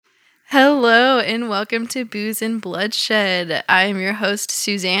and welcome to Booze and Bloodshed. I am your host,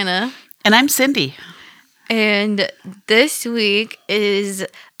 Susanna. And I'm Cindy. And this week is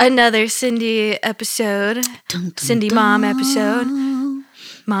another Cindy episode. Cindy Mom episode.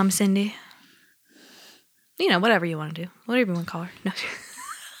 Mom Cindy. You know, whatever you want to do. Whatever you want to call her.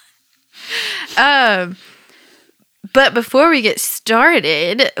 No. But before we get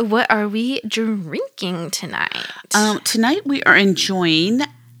started, what are we drinking tonight? Tonight we are enjoying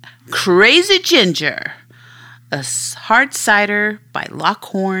Crazy Ginger, a hard cider by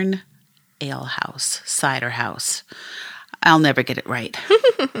Lockhorn Ale House, Cider House. I'll never get it right.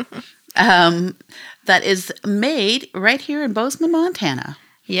 That is made right here in Bozeman, Montana.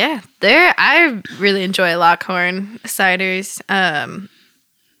 Yeah, I really enjoy Lockhorn ciders. I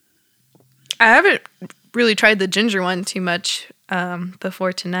haven't really tried the ginger one too much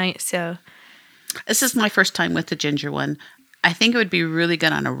before tonight, so this is my first time with the ginger one. I think it would be really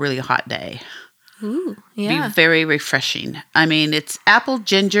good on a really hot day. Ooh, yeah. Be very refreshing. I mean, it's apple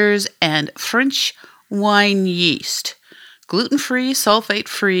gingers and French wine yeast. Gluten-free,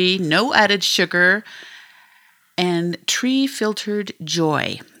 sulfate-free, no added sugar, and tree-filtered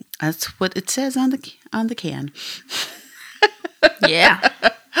joy. That's what it says on the can. Yeah.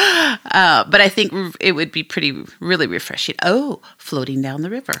 But I think it would be really refreshing. Oh, floating down the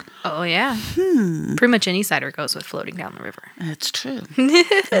river. Oh, yeah. Pretty much any cider goes with floating down the river. That's true.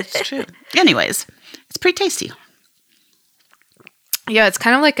 That's true. Anyways, it's pretty tasty. Yeah, it's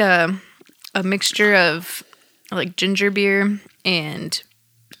kind of like a mixture of like ginger beer and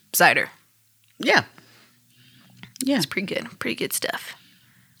cider. Yeah. Yeah. It's pretty good. Pretty good stuff.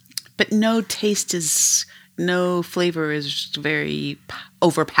 But no flavor is very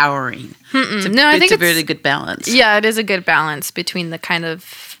overpowering. I think it's a really good balance. Yeah, it is a good balance between the kind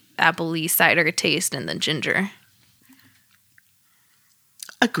of apple-y cider taste and the ginger.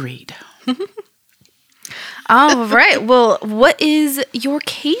 Agreed. All right. Well, what is your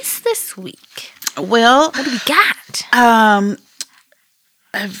case this week? Well, what do we got?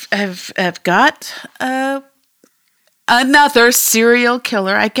 I've got another serial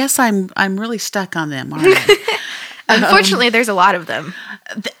killer. I guess I'm really stuck on them, aren't I? Unfortunately, there's a lot of them.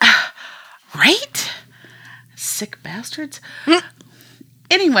 Right? Sick bastards.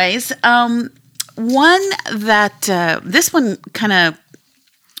 Anyways, one that this one kind of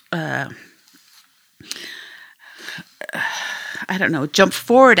I don't know, jumped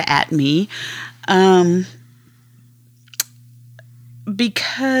forward at me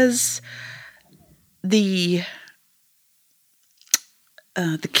because the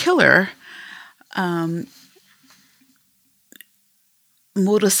killer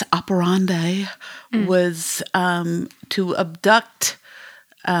modus operandi was to abduct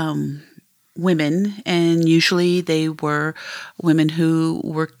women, and usually they were women who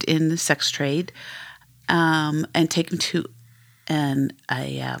worked in the sex trade, and take them to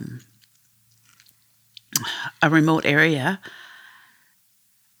a remote area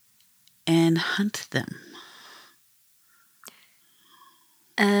and hunt them.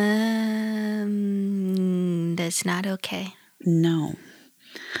 That's not okay. No.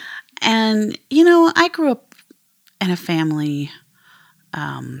 And, I grew up in a family,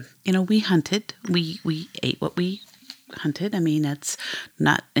 we hunted. We ate what we hunted. I mean, that's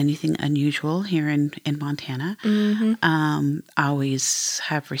not anything unusual here in Montana. Mm-hmm. I always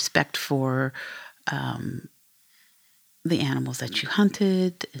have respect for the animals that you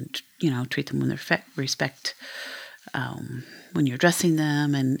hunted and, treat them with respect when you're dressing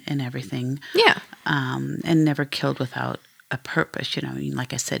them and everything. Yeah. And never killed without a purpose.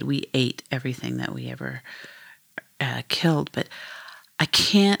 Like I said, we ate everything that we ever killed, but I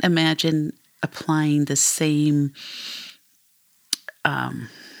can't imagine applying the same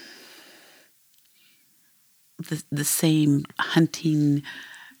the same hunting,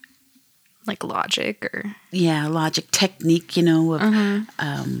 like logic or logic technique, of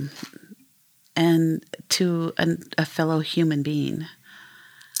and to a fellow human being.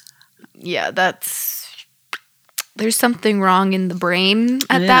 Yeah, there's something wrong in the brain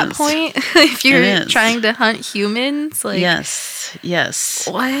at that point. If you're trying to hunt humans, like yes.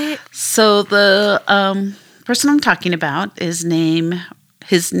 What? So the person I'm talking about, his name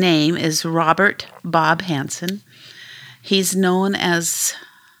is Robert Bob Hansen. He's known as.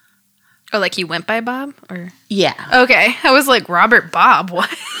 Oh, like he went by Bob, or yeah. Okay, I was like Robert Bob.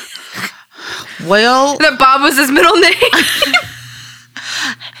 What? Well, that Bob was his middle name.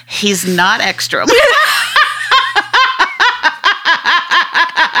 He's not extra.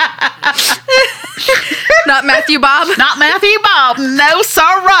 Not Matthew Bob? Not Matthew Bob. No,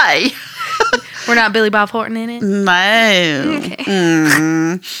 sorry. We're not Billy Bob Horton in it? No. Okay.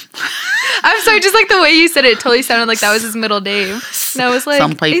 I'm sorry, just like the way you said it totally sounded like that was his middle name. And I was like,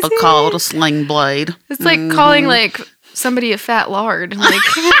 some people call it a sling blade. It's like calling like somebody a fat lard. Like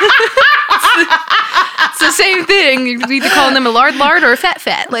it's the same thing. You're either calling them a lard or a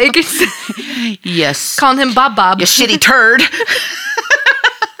fat. Like it's yes. Calling him Bob. You shitty turd.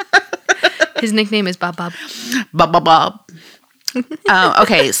 His nickname is Bob. Bob.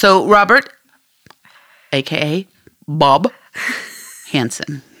 Okay, so Robert, a.k.a. Bob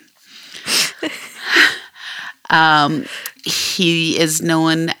Hansen. He is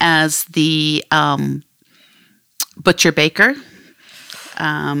known as the Butcher Baker,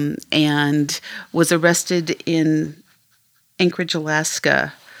 and was arrested in Anchorage,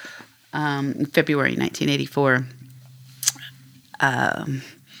 Alaska, in February 1984.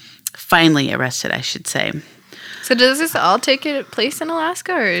 Finally arrested, I should say. So does this all take place in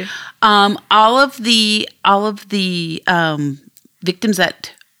Alaska, or? All of the victims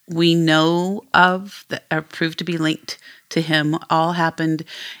that we know of that are proved to be linked to him all happened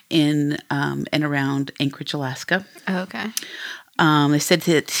in and around Anchorage, Alaska. Oh, okay. They said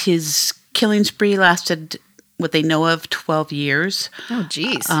that his killing spree lasted what they know of 12 years. Oh,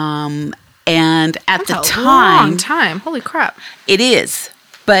 geez. And at That's the a time, long time. Holy crap! it is,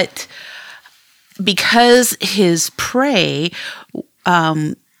 but because his prey,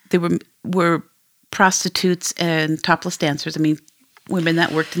 they were prostitutes and topless dancers. I mean, women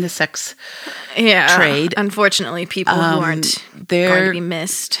that worked in the sex trade. Unfortunately, people who aren't going to be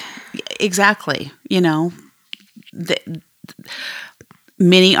missed. Exactly. You know,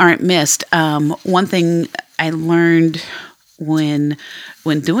 many aren't missed. One thing I learned when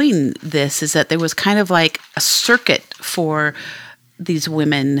doing this is that there was kind of like a circuit for these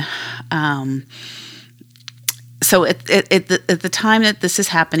women. So at the time that this is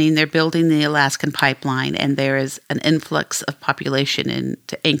happening, they're building the Alaskan pipeline, and there is an influx of population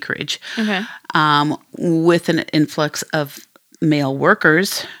into Anchorage. Okay. With an influx of male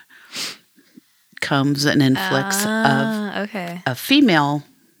workers comes an influx of female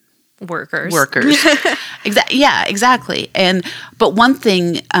workers. Exactly. But one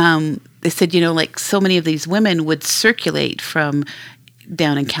thing they said, like so many of these women would circulate from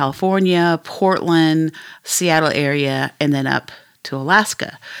down in California, Portland, Seattle area, and then up to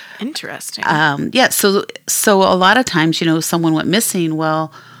Alaska. Interesting. So a lot of times, someone went missing.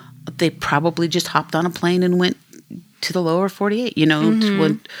 Well, they probably just hopped on a plane and went to the lower 48.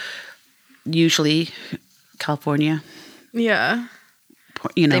 To usually California. Yeah.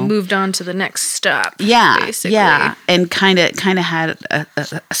 They moved on to the next stop. Yeah, basically. Yeah, and kind of had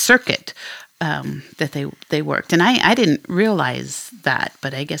a circuit that they worked, and I didn't realize that,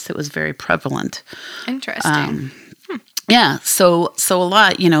 but I guess it was very prevalent. Interesting. Yeah, so a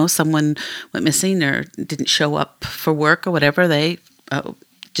lot, someone went missing or didn't show up for work or whatever, they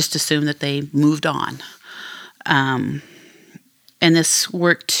just assumed that they moved on, and this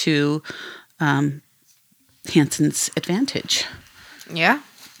worked to Hansen's advantage. Yeah.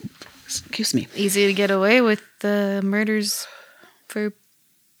 Excuse me. Easy to get away with the murders for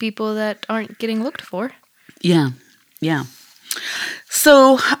people that aren't getting looked for. Yeah.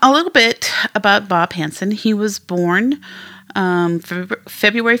 So a little bit about Bob Hansen. He was born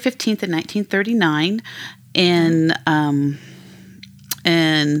February 15th in 1939 in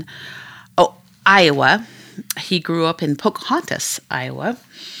Iowa. He grew up in Pocahontas, Iowa.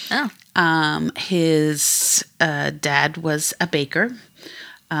 Oh. His dad was a baker.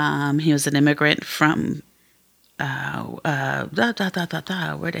 He was an immigrant from where'd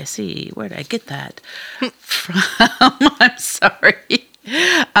I get that from? I'm sorry.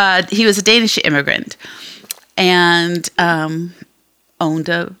 He was a Danish immigrant and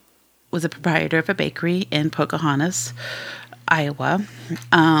was a proprietor of a bakery in Pocahontas, Iowa.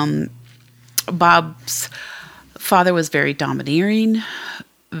 Bob's father was very domineering,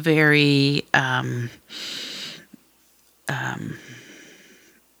 very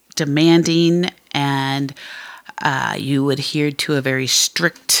demanding, and you adhered to a very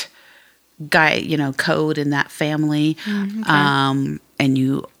strict code in that family. Okay.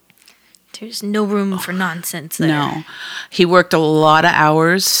 And there's no room for nonsense there. No. He worked a lot of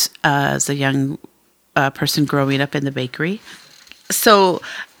hours as a young person growing up in the bakery. So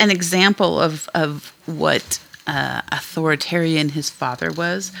an example of what authoritarian his father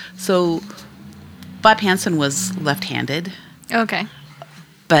was. So Bob Hansen was left-handed. Okay.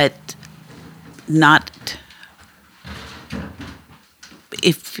 But not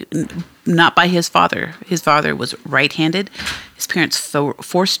by his father. His father was right-handed. His parents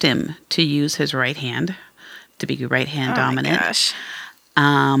forced him to use his right hand, to be right-hand dominant. My gosh.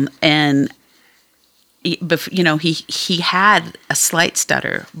 And he had a slight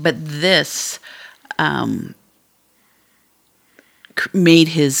stutter, but this made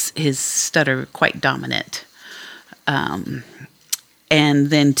his stutter quite dominant. And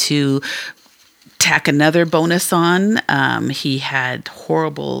then to tack another bonus on, he had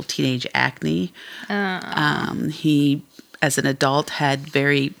horrible teenage acne. He, as an adult, had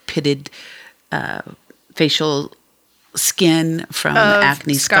very pitted facial skin from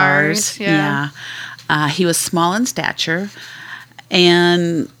acne scars. Yeah. He was small in stature.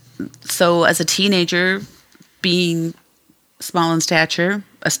 And so as a teenager, being small in stature,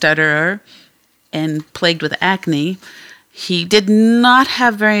 a stutterer, and plagued with acne, he did not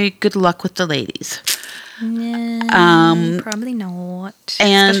have very good luck with the ladies. Probably not.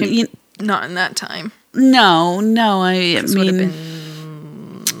 And especially not in that time. No. I This would have been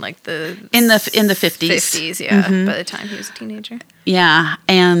like in the 50s. 50s, yeah. By the time he was a teenager. Yeah,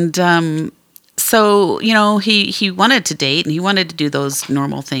 and so he wanted to date and he wanted to do those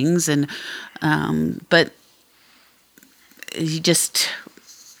normal things, and but he just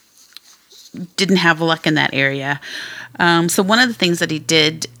didn't have luck in that area. So one of the things that he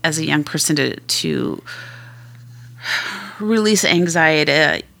did as a young person to release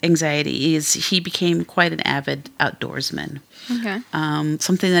anxiety is he became quite an avid outdoorsman. Okay.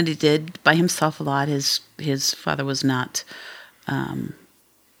 Something that he did by himself a lot. His father was not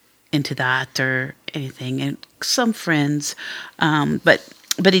into that or anything, and some friends, but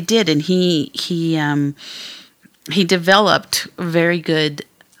he did, and he developed very good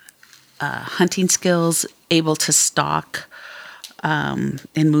hunting skills, able to stalk and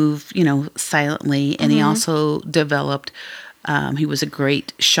move, silently. And he also developed, he was a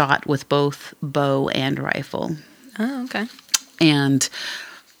great shot with both bow and rifle. Oh, okay. And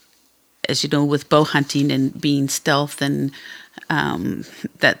as you know, with bow hunting and being stealth, and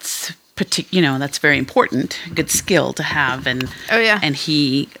that's that's very important, good skill to have. And and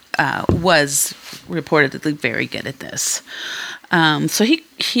he was reportedly very good at this. So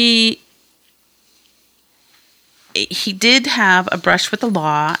he did have a brush with the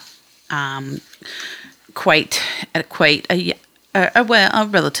law, quite at a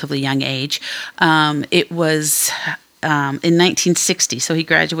relatively young age. It was in 1960, so he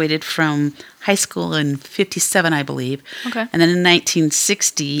graduated from high school in 57, I believe. Okay. And then in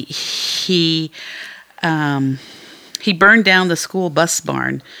 1960, he burned down the school bus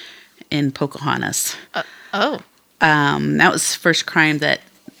barn in Pocahontas. That was the first crime that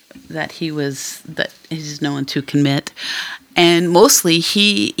he's known to commit, and mostly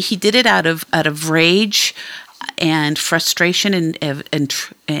he did it out of rage and frustration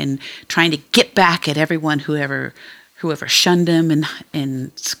and trying to get back at everyone whoever shunned him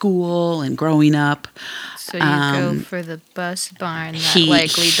in school and growing up. So you go for the bus barn that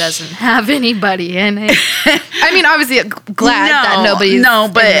likely doesn't have anybody in it. I mean, obviously, glad that nobody's in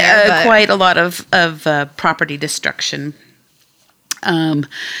there, but quite a lot of property destruction.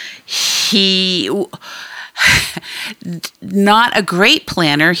 He, not a great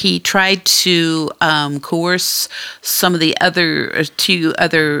planner. He tried to coerce some of the two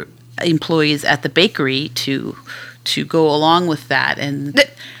other employees at the bakery to go along with that, and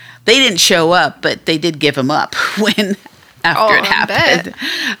they didn't show up, but they did give him up after it happened.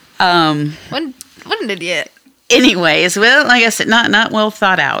 What an idiot. Anyways, well, like I said, not well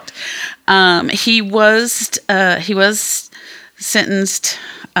thought out. He was sentenced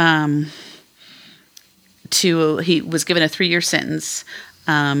he was given a 3-year sentence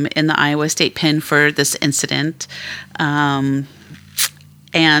in the Iowa State Pen for this incident. And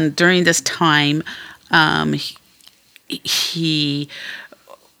during this time, he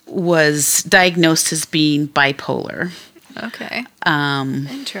was diagnosed as being bipolar. Okay.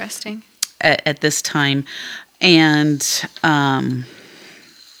 Interesting. At this time. And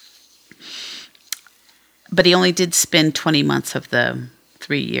but he only did spend 20 months of the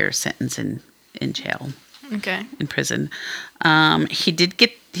 3-year sentence in jail. Okay. In prison.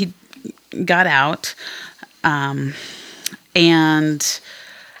 He got out, and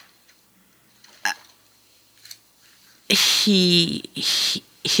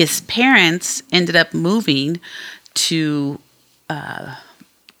his parents ended up moving to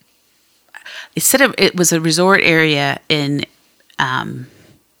it was a resort area in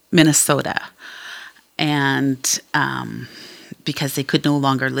Minnesota, and because they could no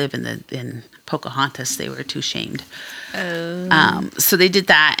longer live in Pocahontas, they were too shamed. Oh. So they did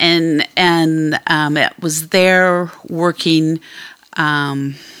that, and it was there working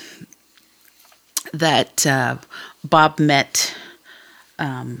that Bob met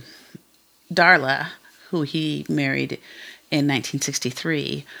Darla, who he married in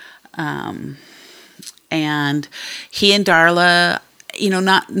 1963. and he and Darla,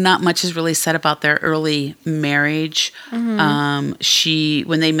 not much is really said about their early marriage. When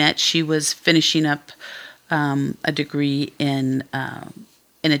they met, she was finishing up a degree in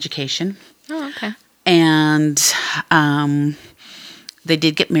education. Oh, okay. And they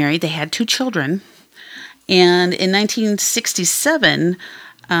did get married. They had 2 children. And in 1967,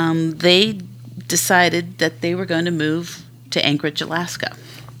 they decided that they were going to move to Anchorage, Alaska.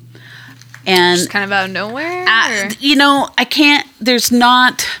 And just kind of out of nowhere? I can't, there's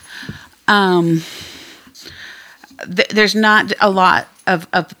not a lot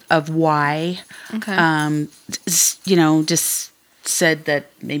of why. Okay. Just said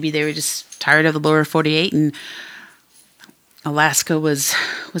that maybe they were just tired of the lower 48 and Alaska was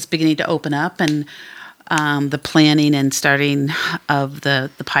beginning to open up, and the planning and starting of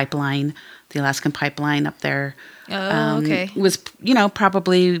the pipeline, the Alaskan pipeline up there, okay. was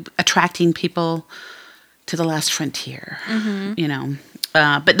probably attracting people to the last frontier.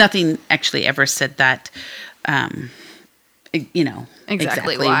 But nothing actually ever said that.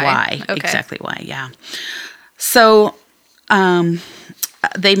 Exactly why. Okay. Exactly why. Yeah. So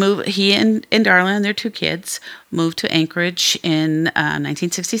they moved. He and Darla and their 2 kids moved to Anchorage in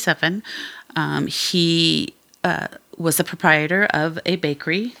 1967. He was the proprietor of a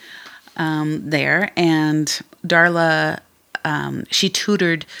bakery there, and Darla, she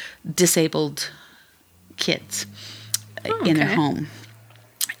tutored disabled kids in their home.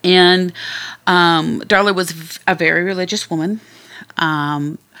 And Darla was a very religious woman.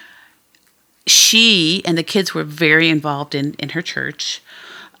 She and the kids were very involved in her church.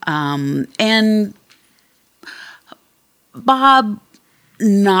 And Bob,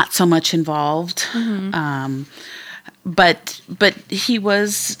 not so much involved. But he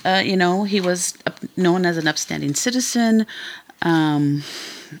was, he was known as an upstanding citizen. He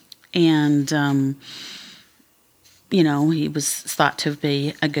was thought to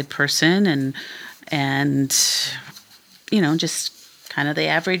be a good person and just kind of the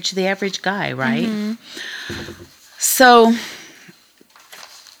average guy, right? So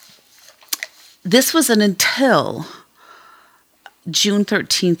this wasn't until June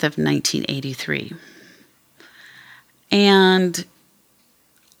 13th of 1983. And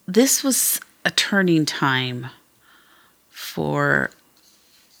this was a turning time for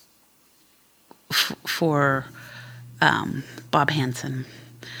Bob Hansen.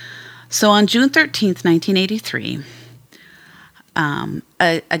 So on June 13th, 1983,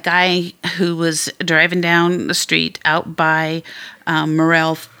 a guy who was driving down the street out by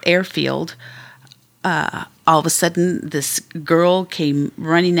Morrell Airfield, all of a sudden this girl came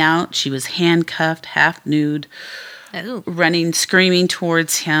running out. She was handcuffed, half nude, running, screaming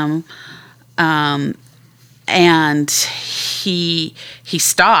towards him. And he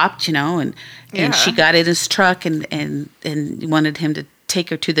stopped, and she got in his truck and wanted him to take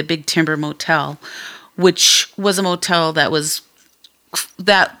her to the Big Timber Motel, which was a motel that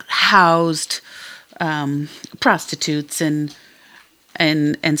housed prostitutes and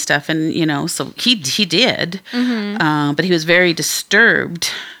stuff, and so he did, but he was very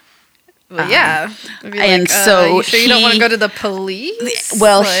disturbed. Well, yeah. And so you sure you don't want to go to the police?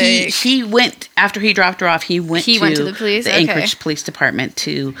 Well, he went after he dropped her off. He went to the police, the Anchorage Police Department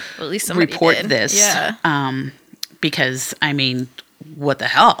to at least report did. this. Yeah. Because what the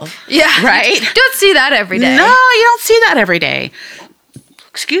hell? Yeah, right. You don't see that every day. No, you don't see that every day.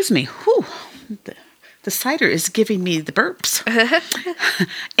 Excuse me. Whew. The cider is giving me the burps.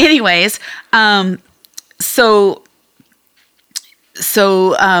 Anyways, the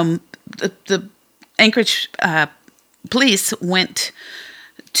Anchorage police went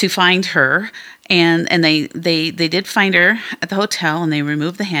to find her, and they did find her at the hotel, and they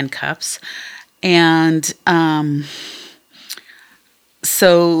removed the handcuffs, and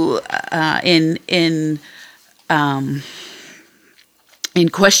in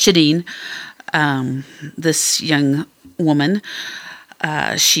questioning this young woman,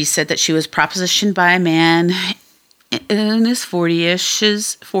 she said that she was propositioned by a man in his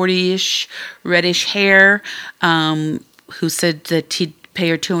 40-ish, reddish hair, who said that he'd pay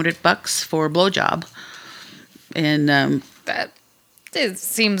her $200 for a blowjob. And that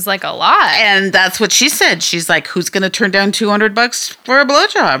seems like a lot. And that's what she said. She's like, "Who's going to turn down $200 for a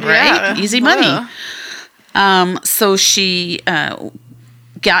blowjob, right? Easy money." So she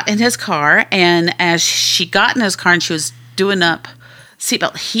got in his car, and as she got in his car and she was doing up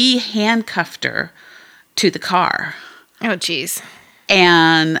seatbelt, he handcuffed her to the car. Oh, geez.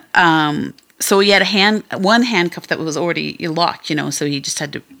 And so he had one handcuff that was already locked, so he just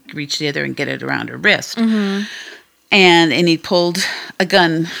had to reach the other and get it around her wrist. And he pulled a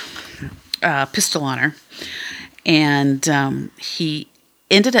gun pistol on her. And he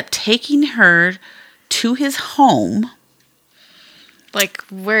ended up taking her to his home. Like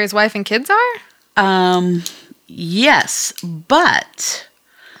where his wife and kids are? Yes, but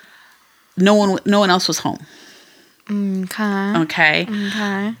no one else was home. Okay.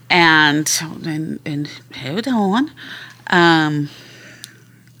 And hold on.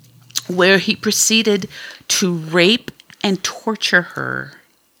 Where he proceeded to rape and torture her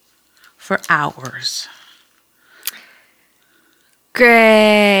for hours.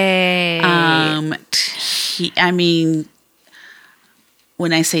 Great.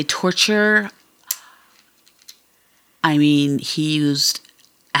 When I say torture, I mean he used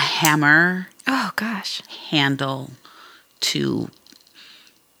a hammer. Oh gosh. Handle to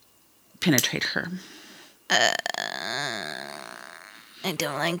penetrate her. I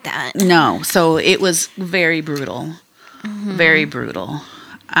don't like that. No, so it was very brutal. Very brutal.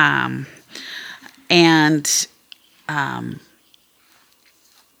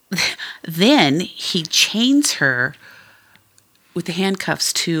 Then he chains her with the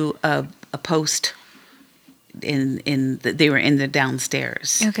handcuffs to a post they were in the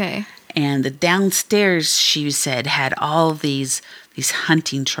downstairs. Okay. And the downstairs, she said, had all these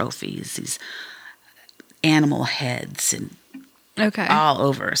hunting trophies, these animal heads, and all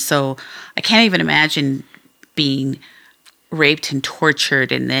over. So I can't even imagine being raped and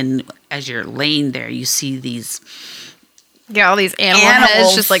tortured, and then as you're laying there, you see these all these animal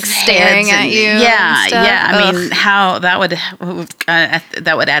heads just like staring at you. Yeah. I mean, how that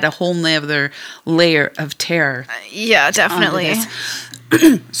would add a whole nother layer of terror. Yeah, definitely.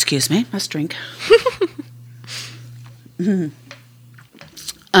 Excuse me, must drink.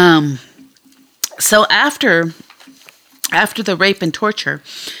 So after the rape and torture,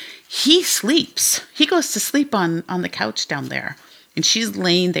 he sleeps. He goes to sleep on the couch down there, and she's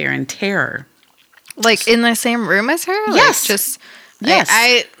laying there in terror. Like in the same room as her? Yes. Like just yes.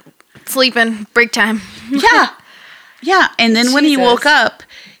 I sleeping break time. Yeah. And then when he woke up,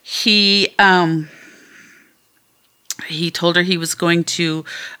 he told her he was going to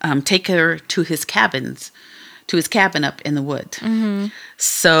take her to his cabin up in the wood. Mm-hmm.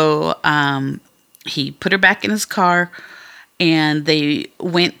 So he put her back in his car, and they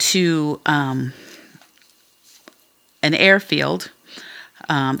went to an airfield.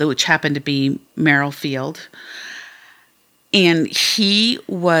 Which happened to be Merrill Field, and he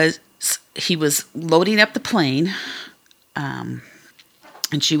was loading up the plane, and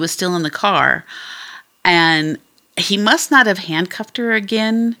she was still in the car, and he must not have handcuffed her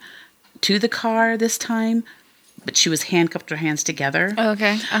again to the car this time, but she was handcuffed, her hands together. Oh,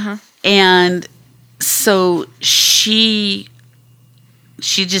 okay. And so she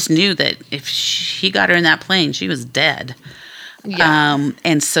just knew that if he got her in that plane, she was dead. Yeah.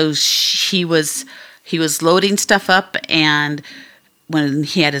 And so he was loading stuff up, and when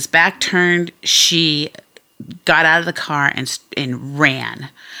he had his back turned, she got out of the car and ran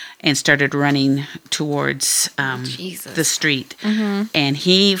and started running towards the street. Mm-hmm. And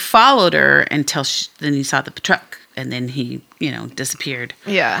he followed her until then he saw the truck, and then he, disappeared.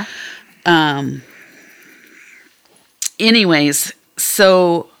 Yeah. Anyways,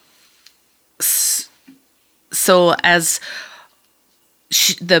 so as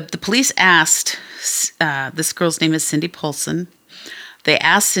the police asked, this girl's name is Cindy Paulson. They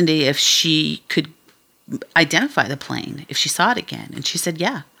asked Cindy if she could identify the plane, if she saw it again, and she said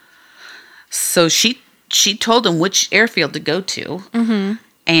yeah. So she told them which airfield to go to, mm-hmm.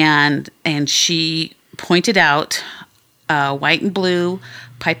 and she pointed out white and blue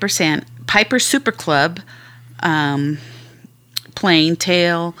Piper Super Club plane,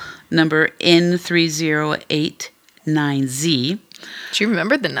 tail number N3089Z. Do you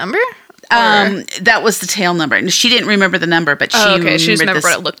remember the number? That was the tail number. And she didn't remember the number, but she remembered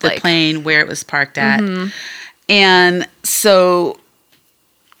what it looked like. The plane, where it was parked at. Mm-hmm. And so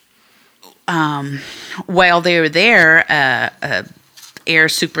while they were there, air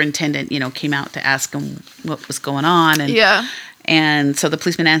superintendent, came out to ask him what was going on. And, yeah. And so the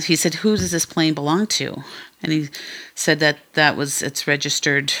policeman asked, he said, who does this plane belong to? And he said it's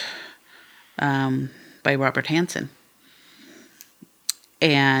registered by Robert Hansen.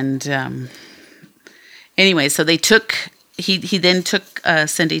 And anyway, so he then took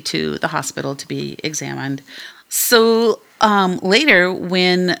Cindy to the hospital to be examined. So later,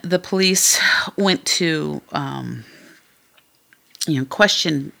 when the police went to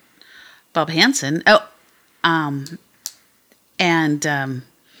question Bob Hansen, and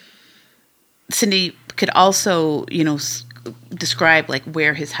Cindy could also describe like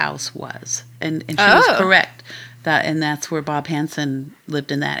where his house was, and she was correct. and that's where Bob Hansen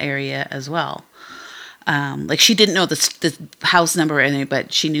lived in that area as well. Like she didn't know the house number or anything,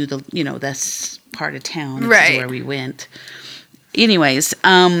 but she knew this part of town. This is where we went. Anyways,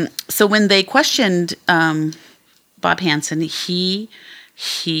 so when they questioned Bob Hansen, he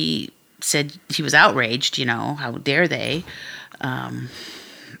said he was outraged. How dare they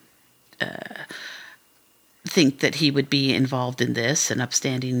think that he would be involved in this, an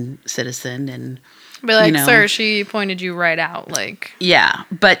upstanding citizen, and be like, sir, she pointed you right out, like, yeah,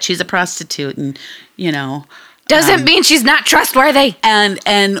 but she's a prostitute, and doesn't mean she's not trustworthy.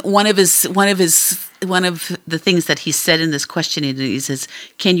 And one of the things that he said in this questioning, he says,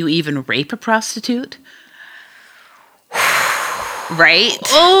 "Can you even rape a prostitute?" Right?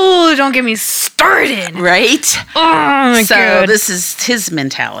 Oh, don't get me started. Right? Oh my God. So this is his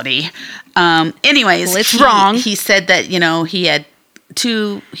mentality. Anyways, well, it's wrong. He said that he had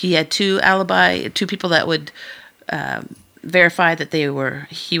two people that would verify that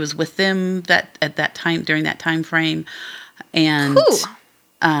he was with them at that time, during that time frame. And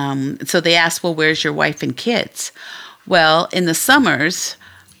so they asked, well, where's your wife and kids? Well, in the summers,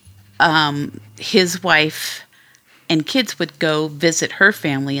 his wife and kids would go visit her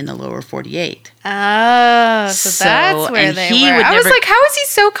family in the lower 48. Oh, so that's where they were. I was like, how is he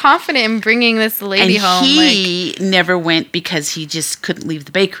so confident in bringing this lady home? He never went because he just couldn't leave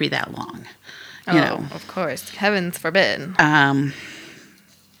the bakery that long. Of course. Heavens forbid.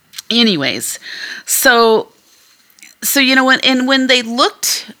 Anyways, so when they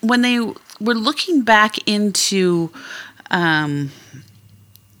were looking back into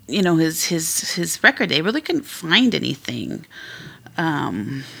his record, they really couldn't find anything.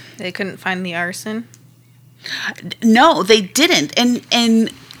 They couldn't find the arson? No, they didn't. And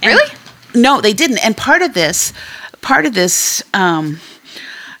really? No, they didn't. And part of this, in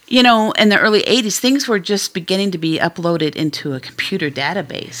the early 80s, things were just beginning to be uploaded into a computer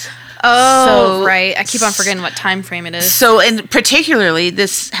database. Oh, right. I keep on forgetting what time frame it is. So, and particularly,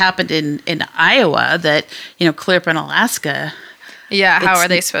 this happened in Iowa, that, clear up in Alaska. Yeah, how are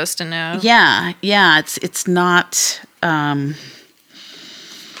they supposed to know? Yeah, it's not.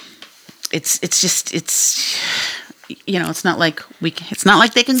 It's not like it's not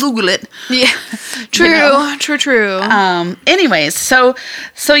like they can Google it. Yeah, true. Anyways, so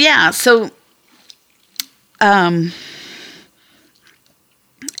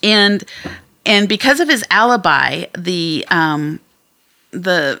and because of his alibi, the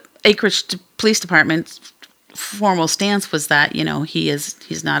Acreage Police Department's formal stance was that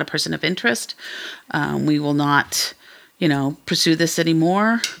he's not a person of interest. We will not pursue this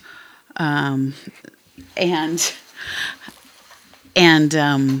anymore. But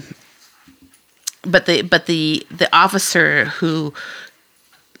the officer who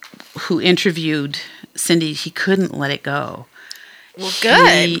interviewed Cindy, he couldn't let it go. Well,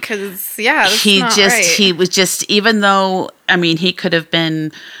 good, because he was just, even though, he could have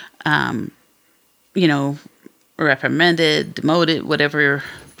been, reprimanded, demoted, whatever.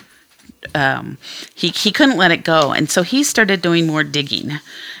 He couldn't let it go, and so he started doing more digging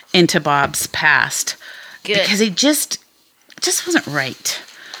into Bob's past. Good. Because he just wasn't right.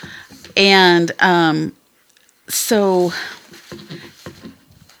 And so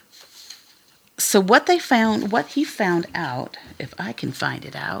what he found out, if I can find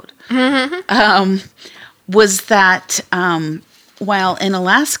it out, was that while in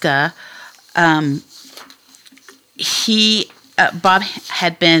Alaska, Bob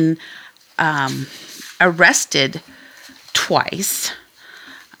had been arrested twice,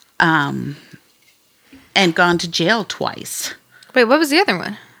 and gone to jail twice. Wait, what was the other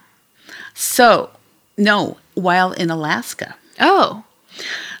one? So, no, while in Alaska. Oh.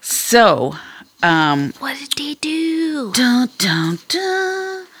 So, what did they do? Dun, dun,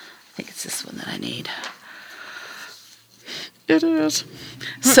 dun. I think it's this one that I need. It is.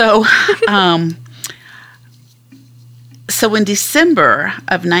 So, so in December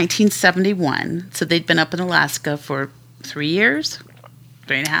of 1971, so they'd been up in Alaska for 3 years,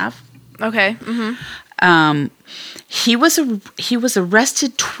 3.5. Okay. Mm-hmm. He was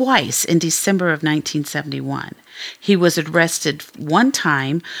arrested twice in December of 1971. He was arrested one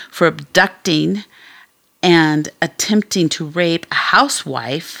time for abducting and attempting to rape a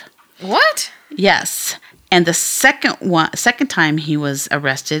housewife. What? Yes. And the second time he was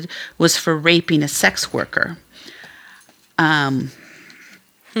arrested was for raping a sex worker. FYI,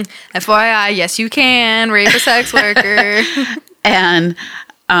 yes, you can rape a sex worker. And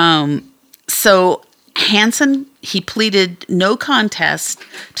so Hansen, he pleaded no contest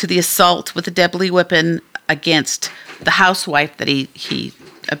to the assault with a deadly weapon against the housewife that he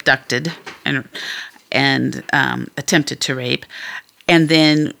abducted, and attempted to rape. And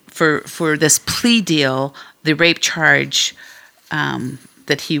then for this plea deal, the rape charge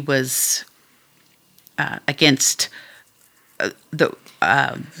that he was against the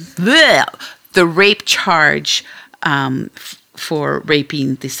rape charge for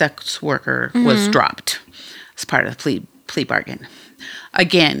raping the sex worker was dropped as part of the plea bargain.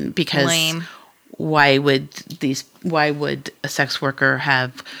 Again, because Lame. why would a sex worker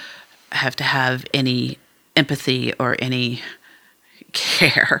have to have any empathy or any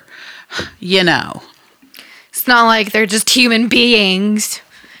care? You know. It's not like they're just human beings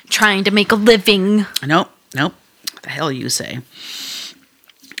trying to make a living. Nope. What the hell you say?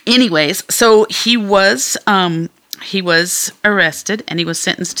 Anyways, so he was arrested and he was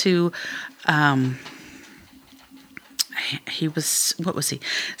sentenced to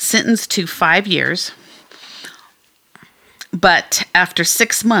sentenced to 5 years. But after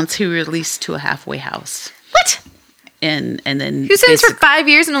 6 months, he was released to a halfway house. What? And then Who sentenced for 5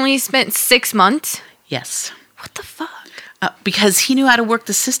 years and only spent 6 months? Yes. What the fuck? Because he knew how to work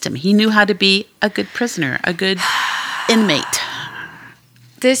the system. He knew how to be a good prisoner, a good inmate.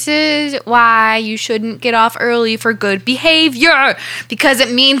 This is why you shouldn't get off early for good behavior, because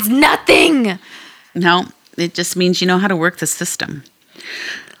it means nothing. No, it just means you know how to work the system.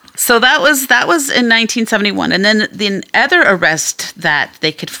 So that was in 1971. And then the other arrest that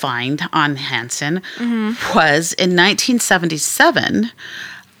they could find on Hansen was in 1977.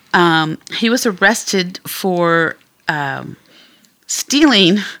 He was arrested for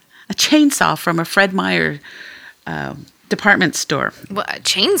stealing a chainsaw from a Fred Meyer department store. What, a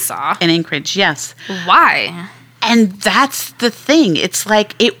chainsaw? In Anchorage, yes. Why? And that's the thing. It's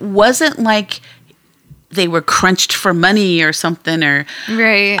like, it wasn't like they were crunched for money or something, or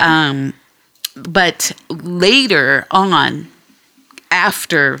right. But later on,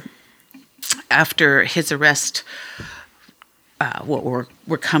 after his arrest, what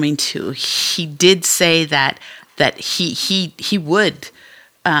we're coming to, he did say that he would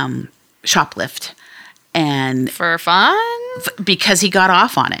shoplift, and For fun? because he got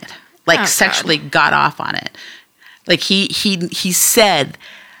off on it, like sexually got off on it. Like he said.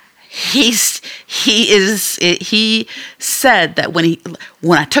 He said that when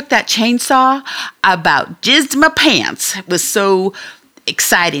I took that chainsaw, I about jizzed my pants. It was so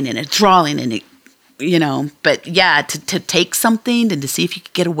exciting and enthralling, and it, you know. But yeah, to take something and to see if you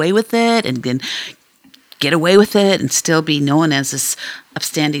could get away with it, and then get away with it and still be known as this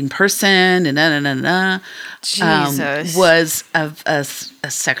upstanding person, and Jesus. was a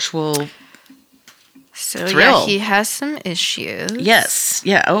sexual. So thrill. yeah, he has some issues. Yes.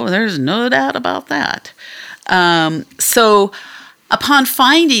 Yeah. Oh, there's no doubt about that. So upon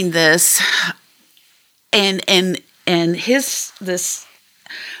finding this, and the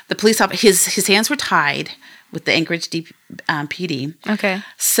police officer, his hands were tied with the Anchorage PD. Okay.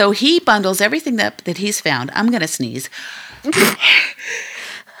 So he bundles everything that he's found. I'm gonna sneeze.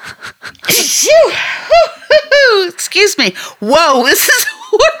 Excuse me. Whoa, this is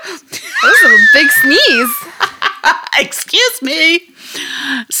a big sneeze. Excuse me.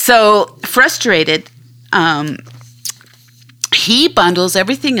 So frustrated, he bundles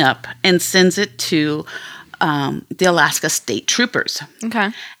everything up and sends it to the Alaska State Troopers.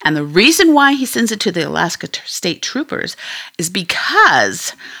 Okay. And the reason why he sends it to the Alaska State Troopers is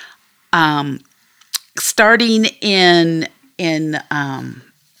because starting in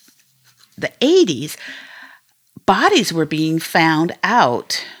the 80s, bodies were being found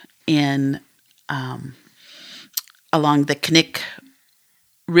out in along the Knik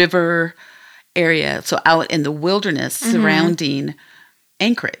River area, so out in the wilderness surrounding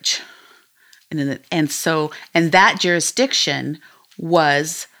Anchorage, and that jurisdiction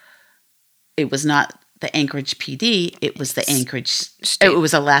was not the Anchorage PD, it was the Anchorage it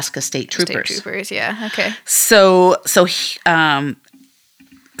was Alaska State Troopers. State Troopers, yeah, okay. So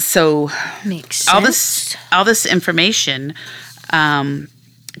Makes sense. all this information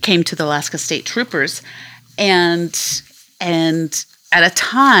came to the Alaska State Troopers, and at a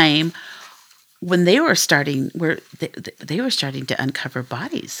time when they were starting to uncover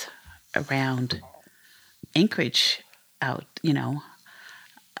bodies around Anchorage, out, you know.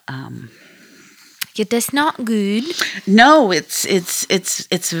 Yeah, that's not good. No, it's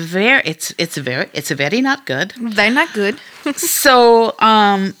very not good. They're not good. So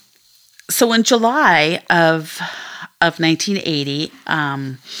in July of 1980,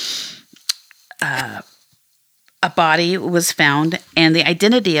 a body was found, and the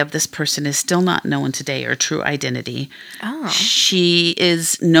identity of this person is still not known today, or true identity. Oh. She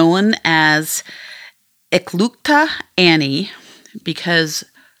is known as Iklukta Annie because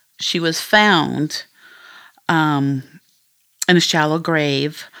she was found in a shallow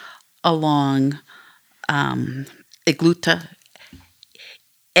grave along Ecluta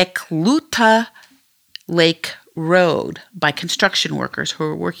Lake Road by construction workers who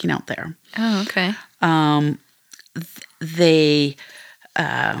were working out there. Oh, okay. They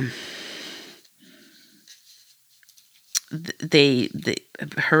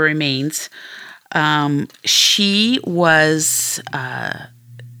her remains. She was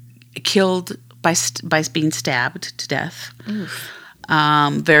killed by being stabbed to death. Oof.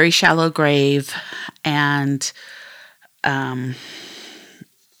 Very shallow grave, and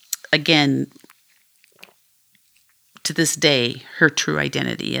again, to this day, her true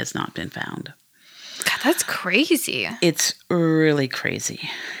identity has not been found. God, that's crazy. It's really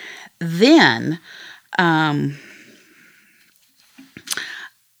crazy. Then in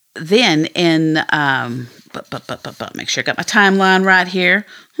make sure I got my timeline right here.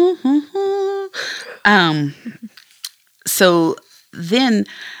 So then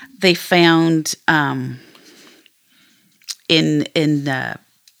they found in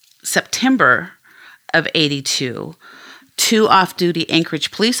September of 1982, 2 off-duty Anchorage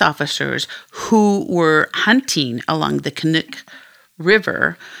police officers who were hunting along the Canuck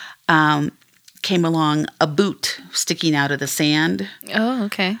River came along a boot sticking out of the sand. Oh,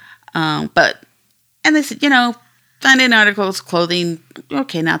 okay. And they said, finding articles, clothing,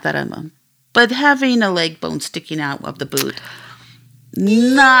 okay, not that unknown. But having a leg bone sticking out of the boot,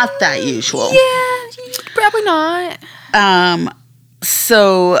 not that usual. Yeah, probably not.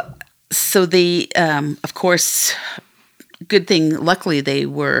 So they, of course, good thing, luckily they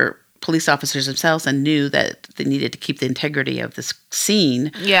were police officers themselves and knew that they needed to keep the integrity of this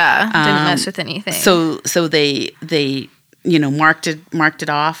scene. Yeah, didn't mess with anything. So they marked it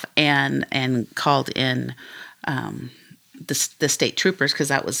off and called in the state troopers because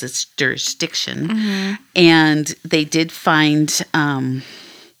that was its jurisdiction. Mm-hmm. And they did find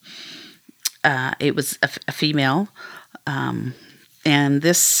it was a female, and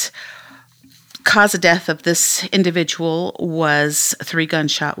this cause of death of this individual was 3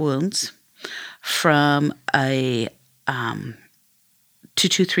 gunshot wounds from a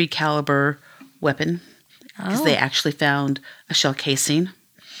 .223 caliber weapon, because they actually found a shell casing.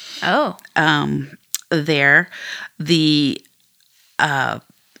 Oh. There, the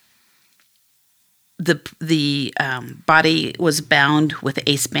body was bound with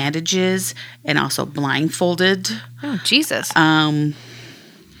ace bandages and also blindfolded. Oh, Jesus.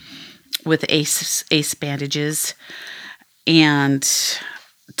 With ace bandages, and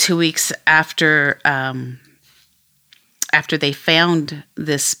 2 weeks after they found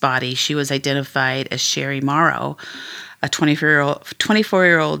this body, she was identified as Sherry Morrow, a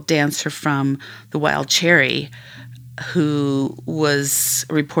 24-year-old dancer from the Wild Cherry, who was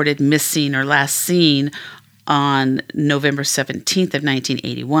reported missing or last seen on November 17th of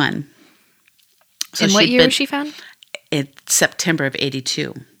 1981. So in what year was she found? In September of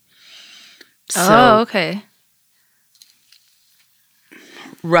 1982. So, okay.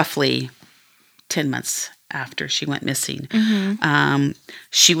 Roughly 10 months after she went missing. Mm-hmm.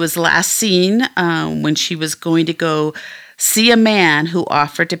 She was last seen when she was going to go see a man who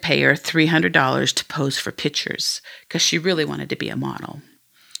offered to pay her $300 to pose for pictures because she really wanted to be a model.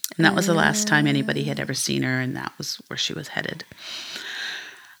 And that was the last time anybody had ever seen her, and that was where she was headed.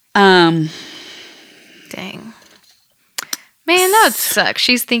 Dang. Man, that would suck.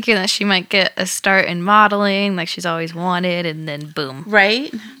 She's thinking that she might get a start in modeling, like she's always wanted, and then boom.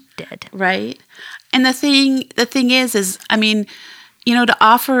 Right? Dead. Right. And the thing is, I mean, to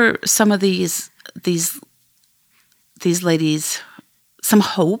offer some of these ladies some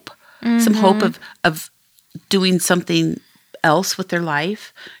hope, mm-hmm. some hope of doing something else with their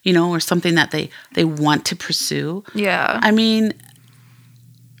life, or something that they want to pursue. Yeah. I mean,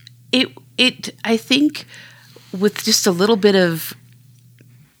 I think with just a little bit of,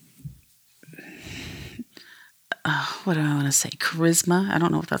 what do I want to say? Charisma. I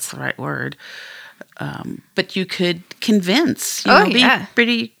don't know if that's the right word. But you could convince, be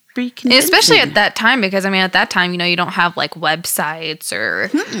pretty convincing. Especially at that time, because at that time, you don't have like websites or,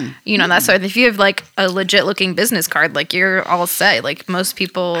 that sort of, if you have like a legit looking business card, like you're all set. Like most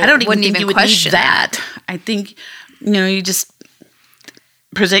people wouldn't even question that. I think, you just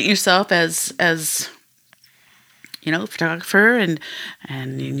present yourself as photographer and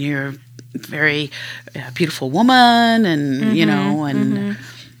you're a very beautiful woman and, mm-hmm, and mm-hmm.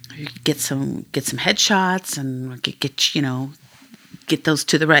 get some headshots and get those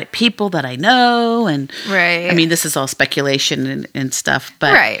to the right people that I know. And right. I mean, this is all speculation and stuff,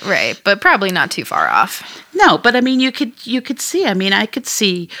 but right. But probably not too far off. No, but I mean, you could see, I could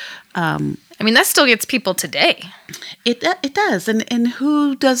see, I mean, that still gets people today. It does. And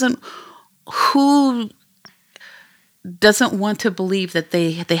who doesn't want to believe that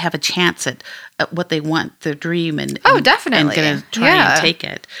they have a chance at what they want, their dream, and definitely, and gonna try and take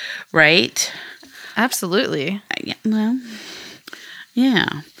it, right? Absolutely. Well,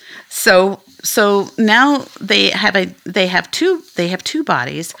 yeah. So now they have two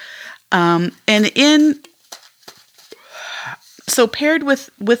bodies, and so paired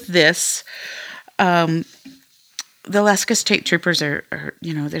with this, the Alaska State Troopers are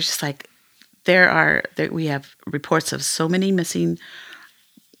they're just like. We have reports of so many missing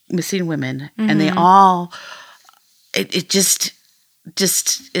women, and they all, it just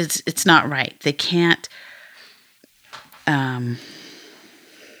is, it's not right. They can't, they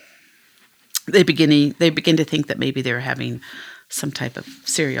begin to think that maybe they're having some type of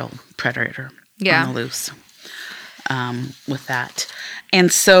serial predator on the loose, with that.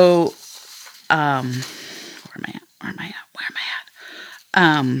 And so, where am I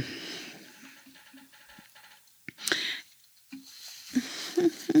at?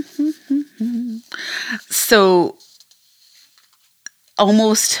 So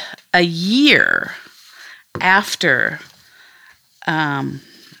almost a year after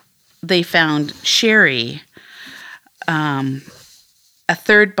they found Sherry, a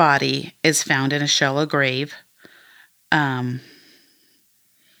third body is found in a shallow grave along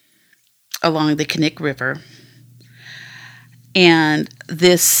the Knik River. And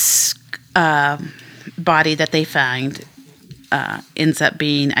this body that they find ends up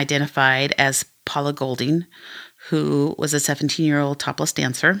being identified as Paula Golding, who was a 17-year-old topless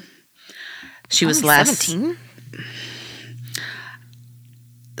dancer. She was 17?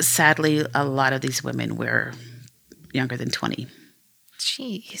 Sadly, a lot of these women were younger than 20.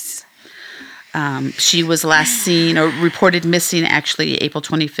 Jeez. She was last seen or reported missing actually April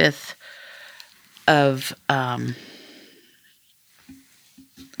 25th of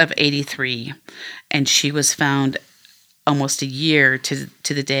 83, and she was found almost a year to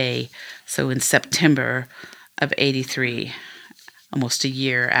the day. So in September of 83, almost a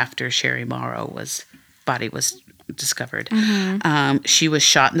year after Sherry Morrow's body was discovered. She was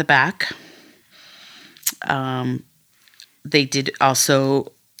shot in the back. They did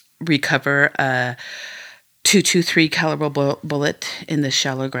also recover a .223 caliber bullet in the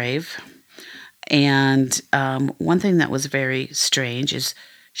shallow grave. And one thing that was very strange is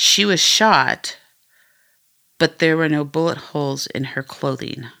she was shot, but there were no bullet holes in her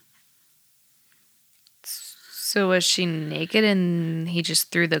clothing. So was she naked and he just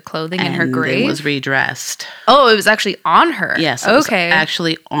threw the clothing in her grave? And it was redressed. Oh, it was actually on her. Yes, it was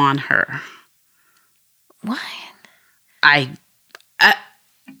actually on her. What? I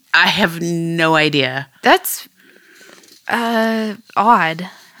have no idea. That's odd.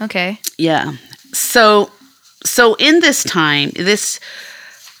 Okay. Yeah. So in this time,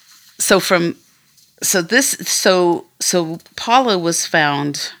 Paula was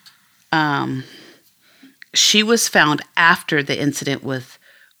found. She was found after the incident with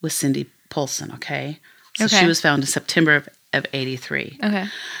Cindy Polson. Okay. So she was found in September of 83. Okay.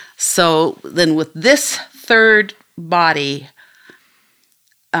 So then with this third body,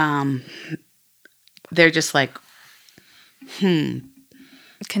 they're just like,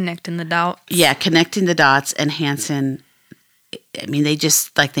 Connecting the dots. Yeah, connecting the dots. And Hansen, I mean, they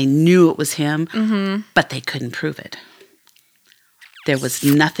just, like, they knew it was him, but they couldn't prove it. There was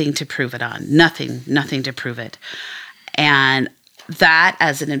nothing to prove it on. Nothing to prove it. And that,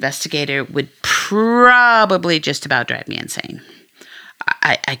 as an investigator, would probably just about drive me insane.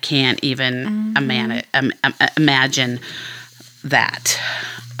 I can't even imagine that.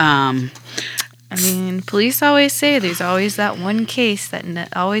 I mean, police always say there's always that one case that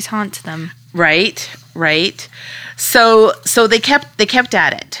always haunts them. Right. So they kept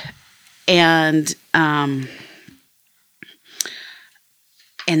at it, and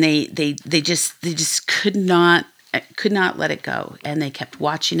they just could not let it go, and they kept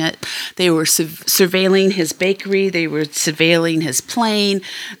watching it. They were surveilling his bakery. They were surveilling his plane.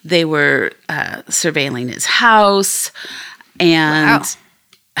 They were surveilling his house, and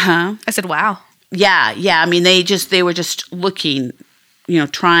I said, "Wow." Yeah. I mean, they were just looking,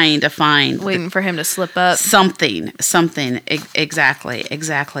 trying to find, waiting for him to slip up. Something.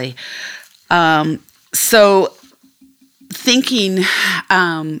 Exactly. So thinking,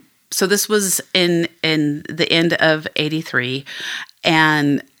 so this was in the end of 83,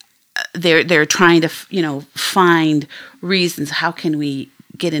 and they're trying to, find reasons. How can we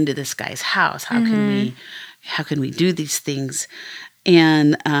get into this guy's house? How can we do these things?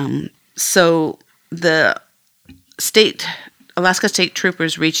 And so the state Alaska State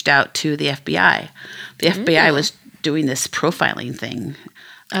Troopers reached out to the FBI. The FBI was doing this profiling thing.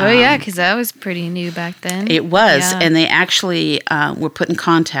 Oh, yeah, because that was pretty new back then. It was, and they actually were put in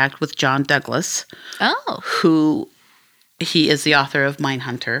contact with John Douglas, who he is the author of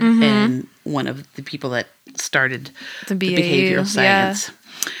Mindhunter and one of the people that started the behavioral science. Yeah.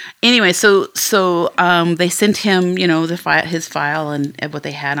 Anyway, so they sent him, his file and what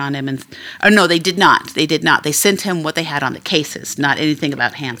they had on him, no, they did not. They did not. They sent him what they had on the cases, not anything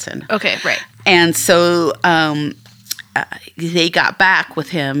about Hansen. Okay, right. And so they got back with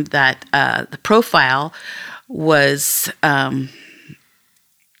him that the profile was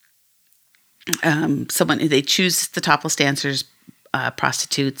someone. They choose the topless dancers,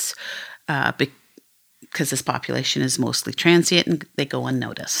 prostitutes, because this population is mostly transient and they go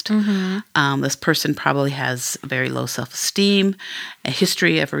unnoticed. This person probably has very low self-esteem, a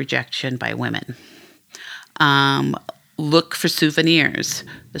history of rejection by women. Look for souvenirs.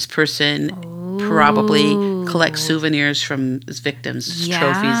 This person probably collects souvenirs from his victims as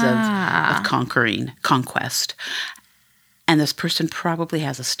trophies of conquest. And this person probably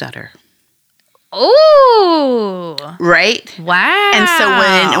has a stutter. Oh! Right? Wow. And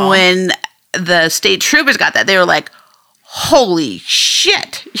so when the state troopers got that, they were like, holy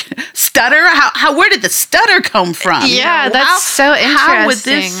shit, stutter? Where did the stutter come from? Yeah, that's so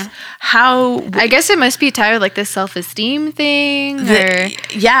interesting. I guess it must be tied with like this self-esteem thing.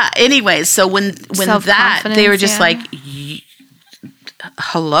 Anyways, so when that, they were just like,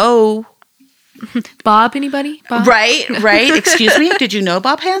 hello? Bob, anybody? Bob? Right. Excuse me, did you know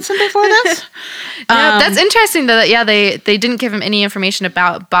Bob Hansen before this? That's interesting that, they didn't give him any information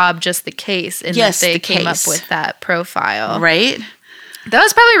about Bob, just the case, and that they came up with that profile. Right. That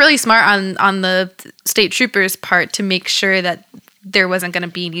was probably really smart on the state troopers' part to make sure that there wasn't going to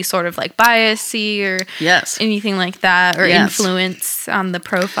be any sort of like bias or anything like that or influence on the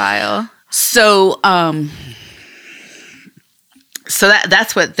profile. So,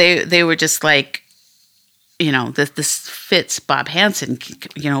 that's what they were just like, this fits Bob Hansen.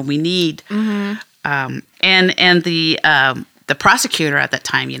 We need, and the prosecutor at that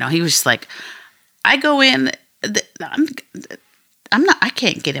time, he was just like, I go in, I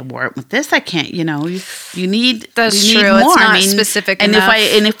can't get a warrant with this. I can't, you need. That's true. Need more. It's not specific and enough.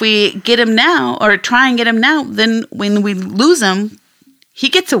 If we get him now or try and get him now, then when we lose him, he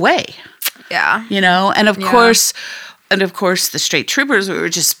gets away. Yeah. And of course, the straight troopers were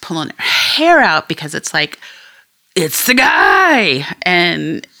just pulling their hair out because it's like, it's the guy,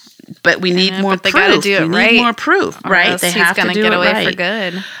 but we need more proof. They got to do it right. Need more proof, right? They have to do it right. He's going to get away for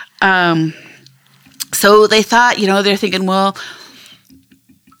good. So they thought, they're thinking, well,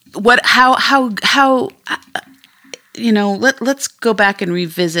 let's go back and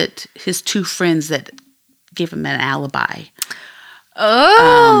revisit his two friends that gave him an alibi.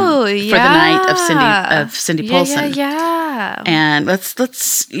 Oh, for the night of Cindy Paulson. Yeah. And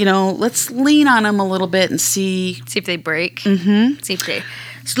let's lean on them a little bit and see if they break. Mm-hmm. See if they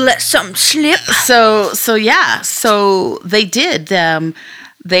let something slip. So they did.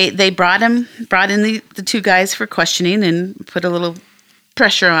 They brought in the two guys for questioning and put a little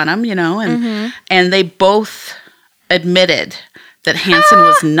pressure on them, and they both admitted that Hansen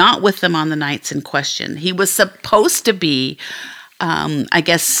was not with them on the nights in question. He was supposed to be. I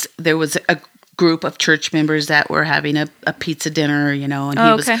guess there was a group of church members that were having a pizza dinner, and he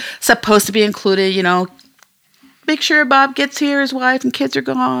was supposed to be included, make sure Bob gets here, his wife and kids are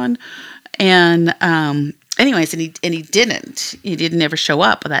gone. And anyways, and he didn't. He didn't ever show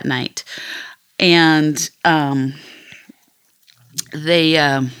up that night. And they they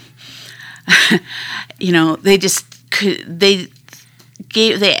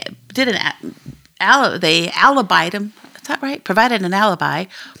alibied him. Is that right? Provided an alibi.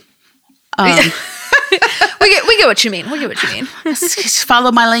 We get what you mean. Just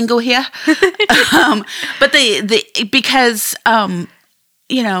follow my lingo here. But because they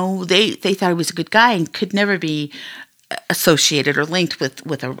thought he was a good guy and could never be associated or linked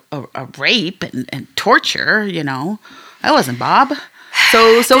with a rape and torture. That wasn't Bob.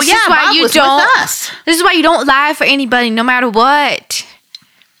 So Bob was with us. This is why you don't lie for anybody, no matter what.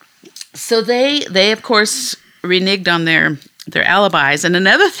 So they of course reneged on their alibis, and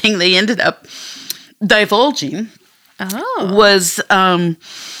another thing they ended up divulging was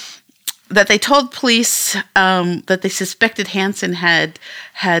that they told police that they suspected Hansen had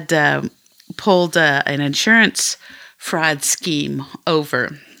pulled an insurance fraud scheme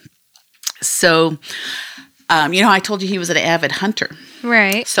over. So, I told you he was an avid hunter,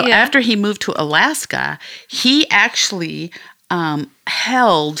 right? So after he moved to Alaska, he actually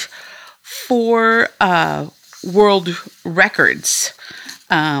held 4 world records.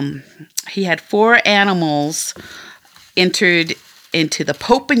 He had 4 animals entered into the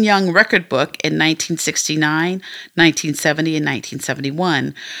Pope and Young record book in 1969, 1970, and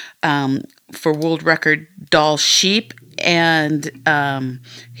 1971 for world record doll sheep. And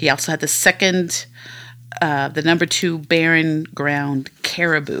he also had the number 2 barren ground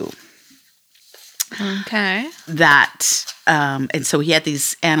caribou. Okay. And so he had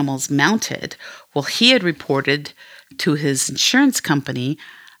these animals mounted. Well, he had reported to his insurance company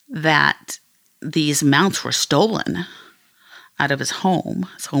that these mounts were stolen out of his home.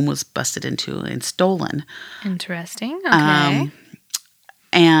 His home was busted into and stolen. Interesting. Okay.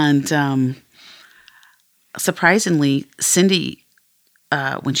 And surprisingly, Cindy,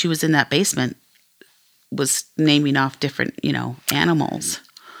 when she was in that basement, was naming off different, animals.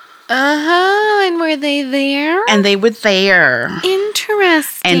 And were they there? And they were there.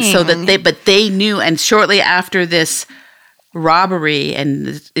 Interesting. And so they knew, and shortly after this robbery and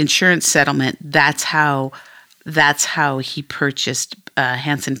the insurance settlement, that's how he purchased,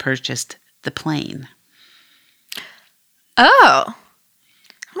 Hansen purchased the plane. Oh.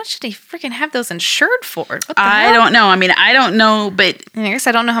 How much did he freaking have those insured for? What the I hell? don't know. I mean, I don't know, but I guess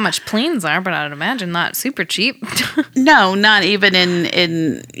I don't know how much planes are, but I'd imagine not super cheap. no, not even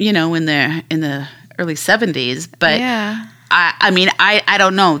in the early 70s. But yeah. I mean, I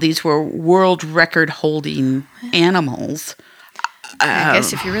don't know. These were world record holding animals. I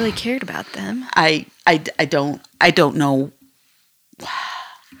guess if you really cared about them. I don't know.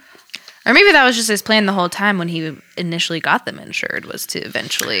 Or maybe that was just his plan the whole time when he initially got them insured, was to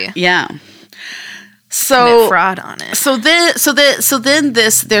eventually commit fraud on it. So then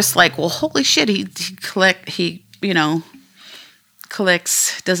there's like, well, holy shit, he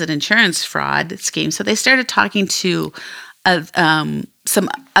does an insurance fraud scheme. So they started talking to some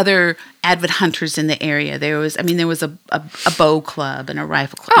other avid hunters in the area. There was a bow club and a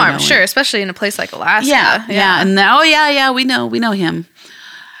rifle club. Oh, I'm sure, especially in a place like Alaska. Yeah. And we know him.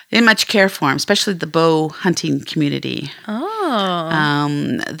 They didn't much care for him, especially the bow hunting community.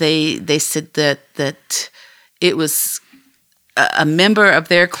 Oh. They said that it was a member of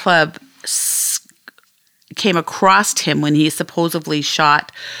their club came across him when he supposedly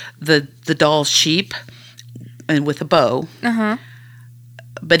shot the doll sheep and with a bow. Uh-huh.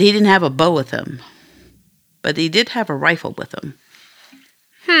 But he didn't have a bow with him. But he did have a rifle with him.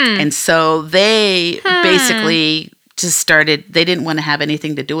 And so they basically just started, they didn't want to have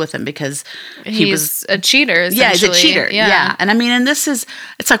anything to do with him because he was a cheater, essentially. Yeah, he's a cheater. Yeah. And I mean, and it's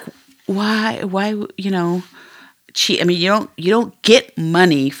like, why, cheat? I mean, you don't get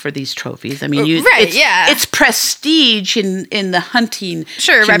money for these trophies. I mean, it's prestige in the hunting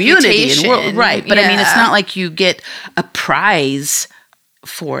community. Reputation. Right. But I mean, it's not like you get a prize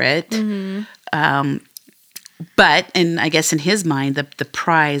for it. Mm-hmm. But, and I guess in his mind, the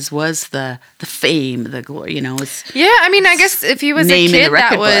prize was the fame, the glory, I mean, I guess if he was a kid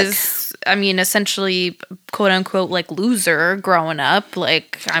that was, book. Essentially, quote unquote, like loser growing up,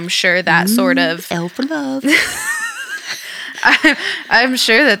 like I'm sure that sort of. L for love. I'm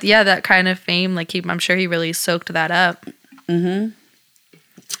sure that, that kind of fame, like I'm sure he really soaked that up. Mm-hmm.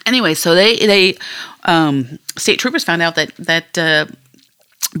 Anyway, so they state troopers found out that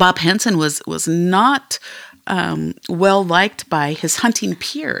Bob Hansen was not well liked by his hunting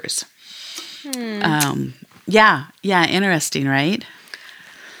peers. Interesting, right? I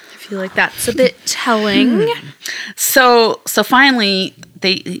feel like that's a bit telling. So finally,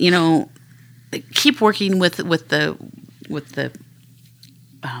 they keep working with the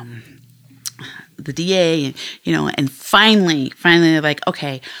DA, and finally they're like,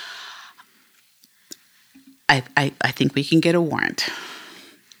 okay, I think we can get a warrant.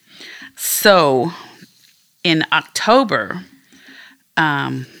 So in October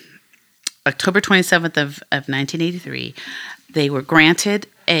 27th of 1983, they were granted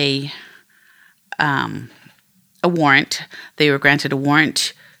a warrant. They were granted a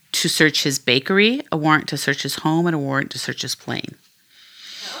warrant to search his bakery, a warrant to search his home, and a warrant to search his plane.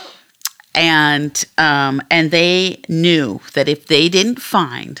 And they knew that if they didn't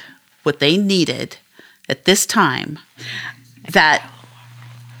find what they needed at this time, that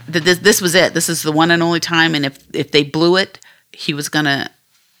this was it. This is the one and only time. And if they blew it,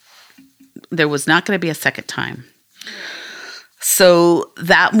 there was not going to be a second time. So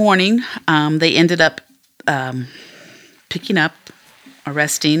that morning, they ended up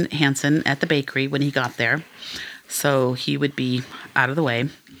arresting Hansen at the bakery when he got there. So he would be out of the way.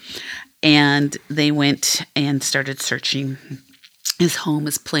 And they went and started searching his home,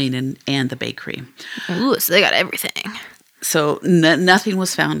 his plane, and the bakery. Ooh, so they got everything. So nothing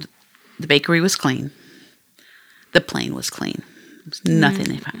was found. The bakery was clean. The plane was clean. There was nothing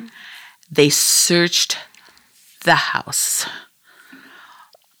they found. They searched the house.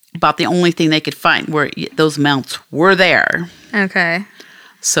 About the only thing they could find were those mounts were there. Okay.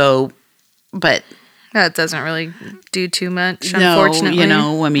 So, but That doesn't really do too much, no, unfortunately.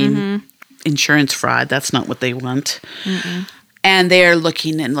 I mean, insurance fraud, that's not what they want. And they're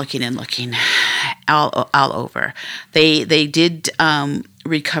looking and looking and looking all over. They did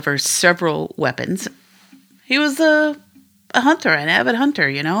recover several weapons. He was a hunter, an avid hunter,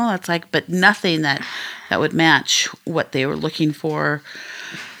 It's like, but nothing that would match what they were looking for.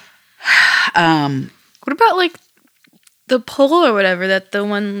 What about like the pole or whatever that the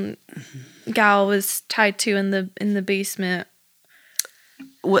one gal was tied to in the basement?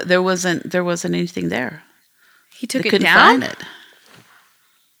 There wasn't anything there. He took They it couldn't down? find it.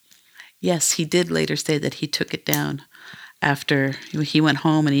 Yes, he did later say that he took it down after he went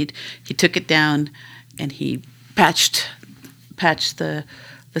home, and he took it down and he patched the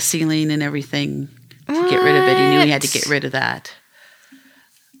ceiling and everything to get rid of it. He knew he had to get rid of that.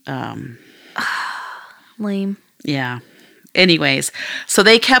 Lame. Yeah. Anyways, so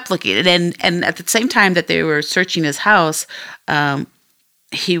they kept looking, and at the same time that they were searching his house, Hansen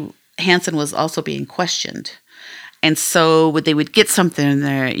was also being questioned, and so they would get something in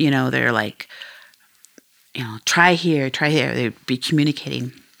there. They're like, try here. They'd be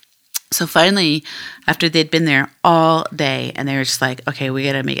communicating. So finally, after they'd been there all day, and they were just like, okay, we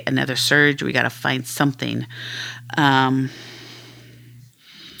got to make another surge. We got to find something.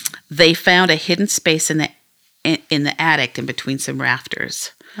 They found a hidden space in the attic in between some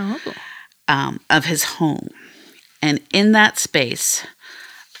rafters of his home. And in that space,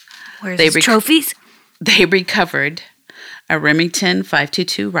 Where's his trophies? They recovered a Remington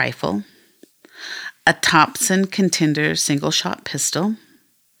 522 rifle, a Thompson Contender single-shot pistol,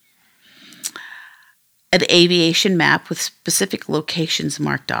 an aviation map with specific locations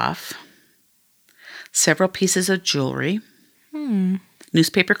marked off, several pieces of jewelry,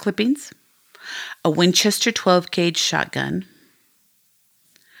 newspaper clippings, a Winchester 12-gauge shotgun,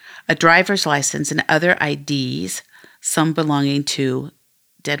 a driver's license, and other IDs, some belonging to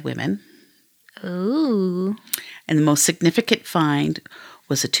dead women. Ooh. And the most significant find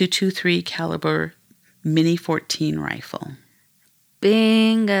was a .223 caliber Mini 14 rifle.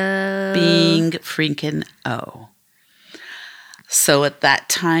 Bingo. Bing freaking O. So at that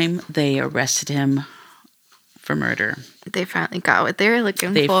time, they arrested him for murder. They finally got what they were looking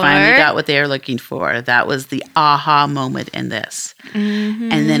for. They finally got what they were looking for. That was the aha moment in this.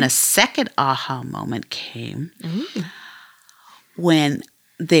 And then a second aha moment came when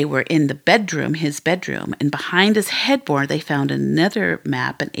they were in the bedroom, his bedroom, and behind his headboard, they found another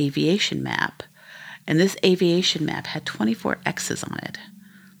map, an aviation map. And this aviation map had 24 X's on it.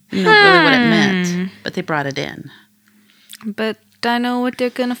 You know really what it meant, but they brought it in. But I know what they're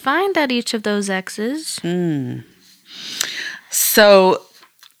going to find at each of those X's. So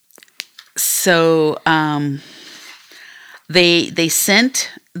they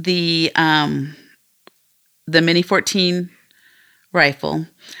sent the Mini 14 rifle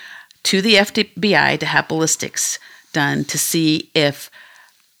to the FBI to have ballistics done to see if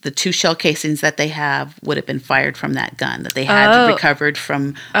the 2 shell casings that they have would have been fired from that gun that they had recovered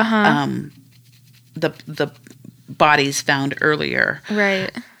from the bodies found earlier.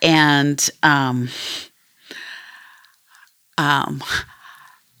 Right. And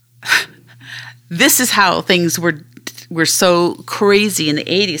this is how things were so crazy in the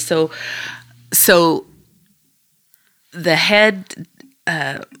 80s. So the head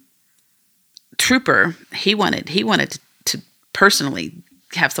trooper, he wanted to personally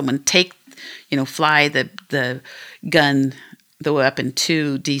have someone fly the gun, the weapon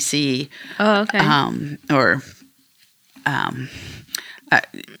to DC. Oh, okay.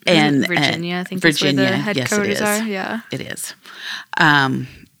 And Virginia, I think Virginia, that's where the headquarters yes, it is. are. Yeah. It is.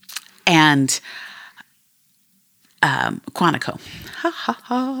 And Quantico. Ha ha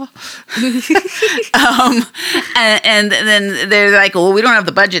ha. And then they're like, well, we don't have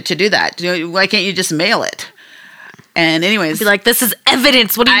the budget to do that. Why can't you just mail it? And anyways, Be like, this is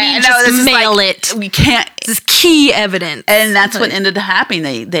evidence. What do you mean? know, Just mail it. We can't. This is key evidence. And that's what ended up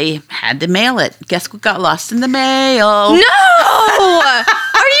happening. They had to mail it. Guess what got lost in the mail? No! Are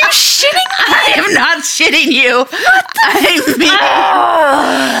you shitting me? I am not shitting you.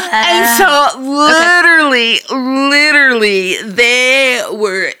 And so literally, they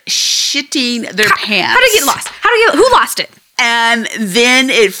were shitting their pants. How did it get lost? Who lost it? And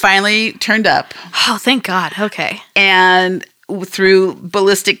then it finally turned up. Oh, thank God. Okay. And through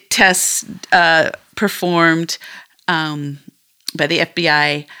ballistic tests performed by the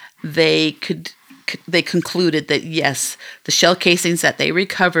FBI, they could they concluded that yes, the shell casings that they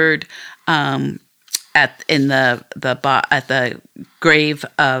recovered at the grave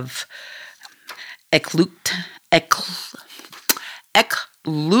of Eklutna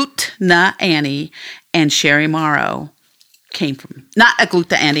Annie and Sherry Morrow came from, not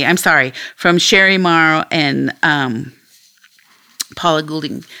Eklutna Annie, I'm sorry, from Sherry Morrow and Paula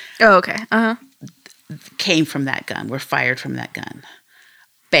Goulding. Oh, okay. Came from that gun, were fired from that gun.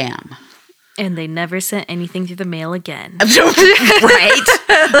 Bam. And they never sent anything through the mail again. Right?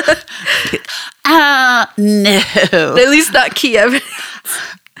 No. At least not key evidence.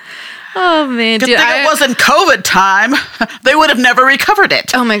 Oh, man. Good Dude, thing it wasn't COVID time. They would have never recovered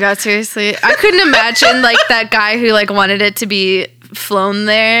it. Oh, my God. Seriously. I couldn't imagine, like, that guy who, like, wanted it to be flown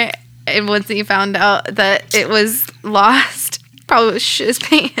there. And once he found out that it was lost, probably shit his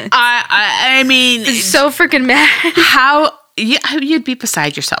pants. I mean... He's so freaking mad. How... You'd be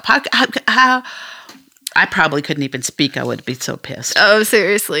beside yourself. How I probably couldn't even speak. I would be so pissed. Oh,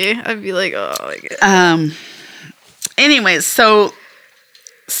 seriously. I'd be like, oh, my God. Anyways, so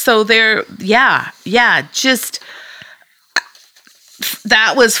there, just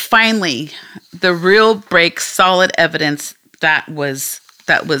that was finally the real break, solid evidence that was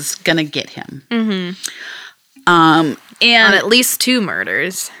gonna get him. Mm-hmm. And on at least 2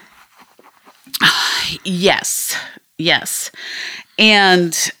 murders. Yes.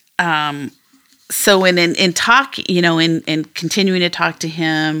 And so in talk, in continuing to talk to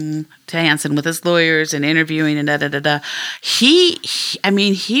him, to Hansen with his lawyers and interviewing and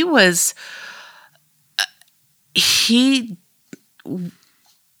he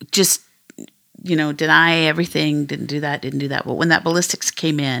just, deny everything, didn't do that. But when that ballistics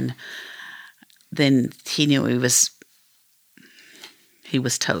came in, then he knew he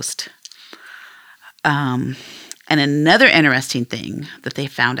was toast. And another interesting thing that they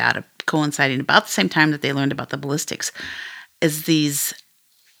found out, coinciding about the same time that they learned about the ballistics, is this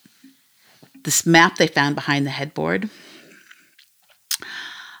map they found behind the headboard.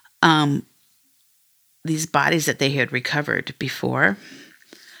 These bodies that they had recovered before.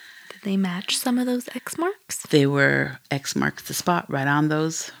 Did they match some of those X marks? They were X marks the spot right on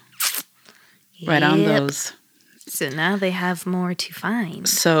those. Yep. Right on those. So now they have more to find.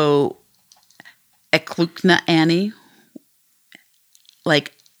 So Eklutna Annie,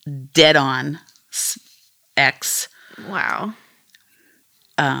 like dead on X. Wow.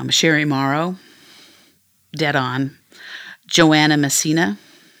 Sherry Morrow, dead on. Joanna Messina,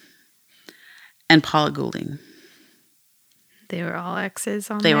 and Paula Goulding. They were all X's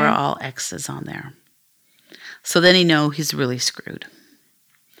on there? They were all X's on there. So then he's really screwed.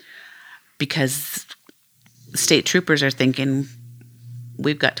 Because state troopers are thinking,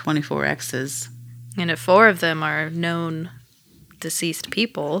 we've got 24 X's. And if 4 of them are known deceased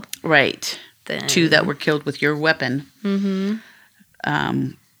people. Right. Then 2 that were killed with your weapon.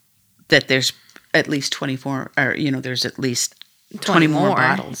 Mm-hmm. That there's at least 24, or, there's at least 20 more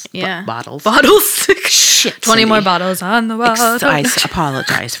bottles. Yeah. Bottles. Shit. 20 more bottles on the bottle. I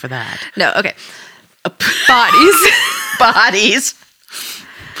apologize for that. No, okay. Bodies.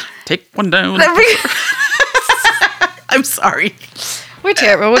 Take one down. I'm sorry. We're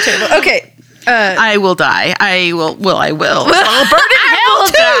terrible. Okay. I will die. I will. I'll burn in hell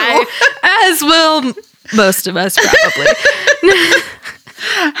too. Die, as will most of us probably.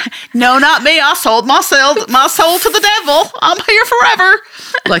 No, not me. I sold my soul to the devil. I'm here forever.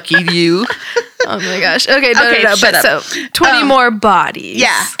 Lucky you. Oh my gosh. Okay, no. Shut but up. So 20 more bodies.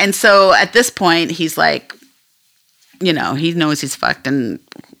 Yeah, and so at this point, he's like, he knows he's fucked, and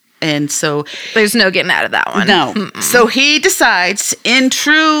so there's no getting out of that one. No. Mm-mm. So he decides, in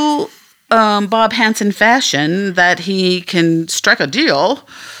true Bob Hansen fashion, that he can strike a deal.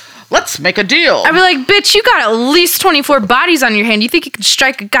 Let's make a deal. I'd be like, bitch, you got at least 24 bodies on your hand. You think you can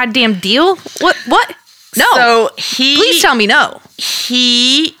strike a goddamn deal? What? No. So please tell me no.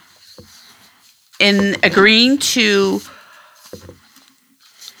 He, in agreeing to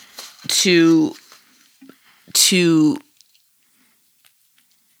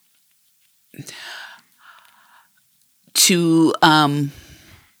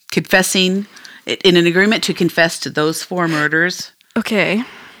confessing, in an agreement to confess to those 4 murders. Okay.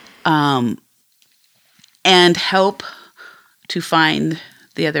 And help to find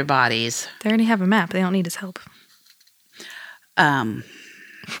the other bodies. They already have a map. They don't need his help.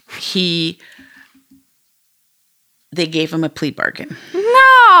 They gave him a plea bargain.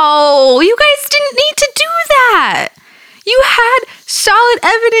 No, you guys didn't need to do that. You had solid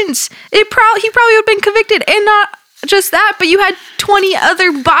evidence. He probably would have been convicted, and not just that, but you had 20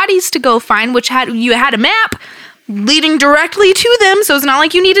 other bodies to go find, you had a map leading directly to them, so it's not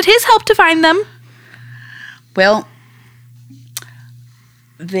like you needed his help to find them. Well,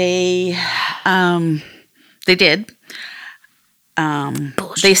 they did.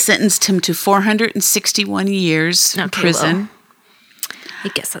 They sentenced him to 461 years in prison. Well, I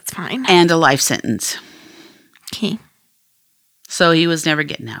guess that's fine. And a life sentence. Okay. So he was never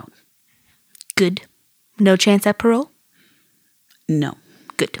getting out. Good. No chance at parole? No.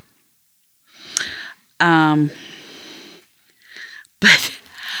 Good. But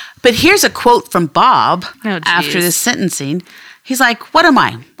here's a quote from Bob after this sentencing. He's like, what am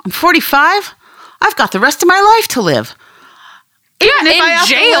I? I'm 45? I've got the rest of my life to live. Even if I have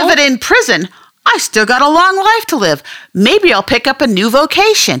to live it in prison, I still got a long life to live. Maybe I'll pick up a new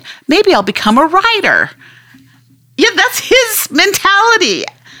vocation. Maybe I'll become a writer. Yeah, that's his mentality.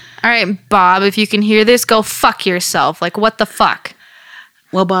 All right, Bob, if you can hear this, go fuck yourself. Like, what the fuck?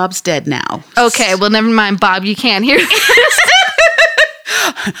 Well, Bob's dead now. Okay, well, never mind, Bob. You can't hear this.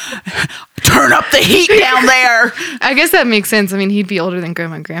 Turn up the heat down there. I guess that makes sense. I mean, he'd be older than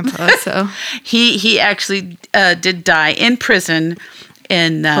Grandma and Grandpa, so. He actually did die in prison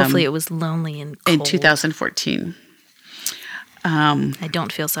in... Hopefully it was lonely and cold. In 2014. I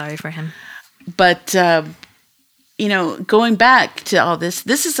don't feel sorry for him. But, going back to all this,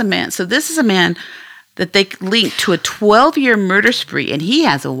 this is a man that they linked to a 12-year murder spree, and he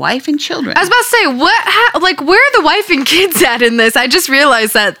has a wife and children. I was about to say, where are the wife and kids at in this? I just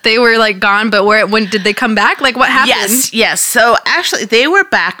realized that they were, gone, but when did they come back? Like, what happened? Yes. So, actually, they were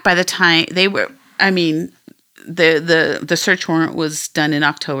back by the time the search warrant was done in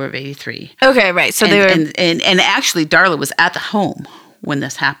October of 83. Okay, right. So they were... And actually, Darla was at the home when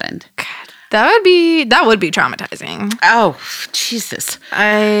this happened. God. That would be traumatizing. Oh, Jesus.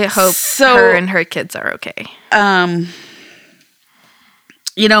 I hope her and her kids are okay.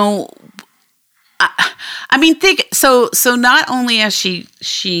 So not only has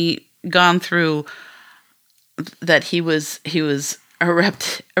she gone through that he was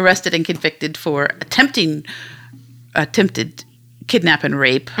arrested and convicted for attempted kidnap and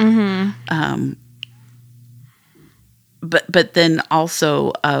rape. Mm-hmm. But then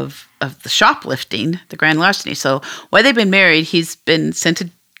also of the shoplifting, the grand larceny. So while they've been married, he's been sent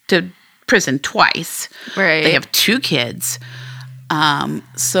to prison twice. Right. They have 2 kids.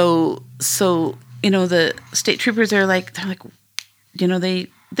 So the state troopers are like, they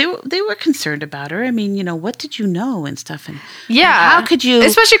were concerned about her. I mean, what did you know and stuff? And how could you?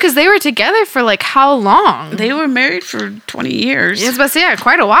 Especially because they were together for how long? They were married for 20 years. I was about to say,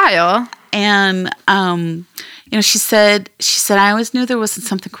 quite a while. And she said, I always knew there wasn't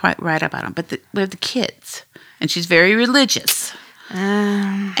something quite right about him, but we have the kids, and she's very religious.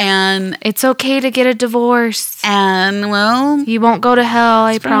 And it's okay to get a divorce. And, well... You won't go to hell,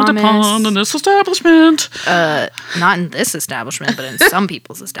 I promise. Upon in this establishment. Not in this establishment, but in some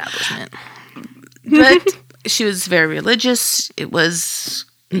people's establishment. But she was very religious. It was...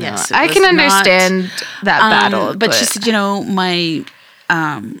 Yes, I can understand that battle. But she said, my...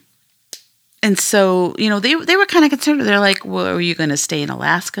 And so, they were kind of concerned. They're like, well, are you going to stay in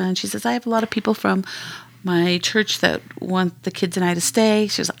Alaska? And she says, I have a lot of people from my church that want the kids and I to stay.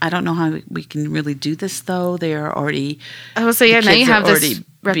 She says, I don't know how we can really do this, though. They are already... I will say, now you have this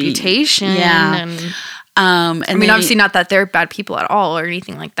reputation. Yeah. And obviously not that they're bad people at all or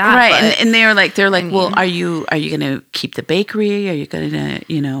anything like that. Right. And they're like, well, are you going to keep the bakery? Are you going to,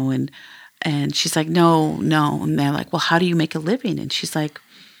 and she's like, no. And they're like, well, how do you make a living? And she's like,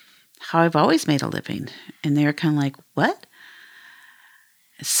 how I've always made a living. And they're kind of like, what?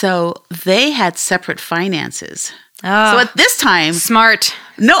 So they had separate finances. Oh, so at this time... Smart.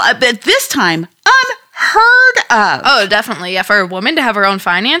 No, at this time, unheard of. Oh, definitely. Yeah, for a woman to have her own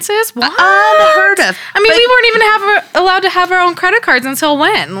finances? What? Unheard of. I mean, we weren't even allowed to have our own credit cards until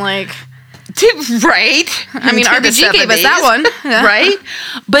when? Right. I mean, RBG gave us that one. Yeah. Right?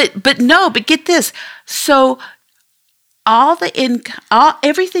 But get this. So...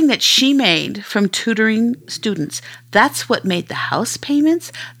 everything that she made from tutoring students, that's what made the house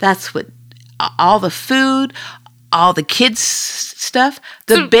payments. That's what all the food, all the kids' stuff,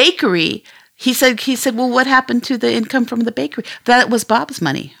 the bakery. He said, well, what happened to the income from the bakery? That was Bob's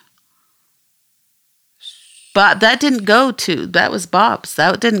money. But that was Bob's.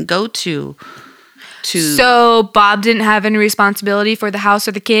 That didn't go to. So Bob didn't have any responsibility for the house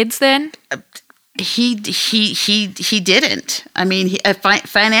or the kids then? He didn't. I mean,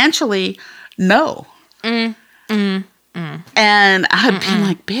 financially, no. And I'd been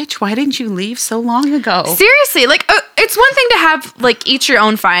like, bitch, why didn't you leave so long ago? Seriously, it's one thing to have each your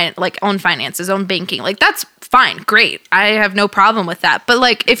own own finances, own banking. That's fine, great. I have no problem with that.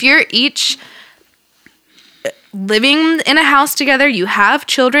 But if you're each living in a house together, you have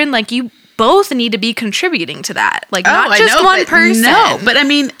children, you both need to be contributing to that. Like, Oh, not I just know, one but person. No, but I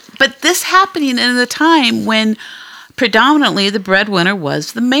mean, but this happening in the time when predominantly the breadwinner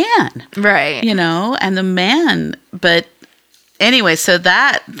was the man. Right. You know, and the man, but anyway, so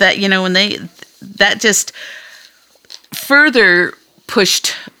that you know, when that just further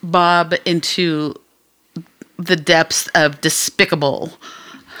pushed Bob into the depths of despicable.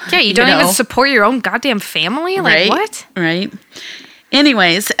 Yeah, you don't even know. support your own goddamn family? Like, Right? what? Right.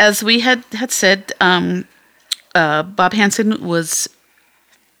 Anyways, as we had said, Bob Hansen was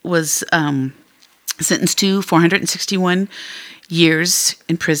sentenced to 461 years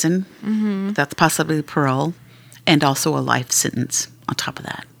in prison without the possibility of parole, and also a life sentence on top of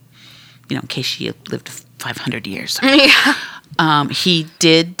that. You know, in case she had lived 500 years. Yeah. He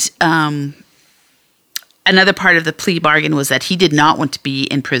did. Another part of the plea bargain was that he did not want to be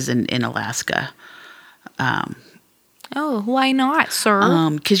in prison in Alaska. Oh, why not, sir?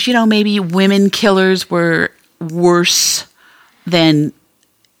 Because, you know, maybe women killers were worse than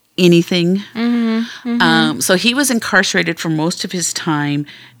anything. So he was incarcerated for most of his time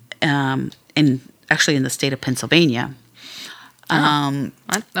actually in the state of Pennsylvania.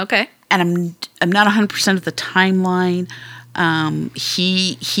 Okay. And I'm not 100% of the timeline.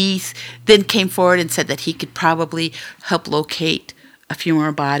 He then came forward and said that he could probably help locate a few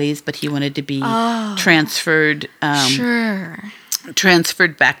more bodies, but he wanted to be transferred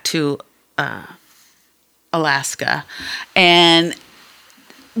transferred back to Alaska, and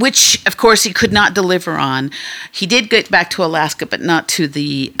which of course he could not deliver on. He did get back to Alaska, but not to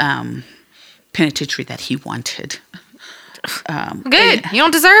the penitentiary that he wanted. Good. You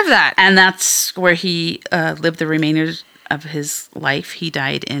don't deserve that. And that's where he lived the remainder of his life. He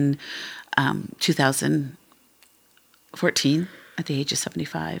died in 2014 at the age of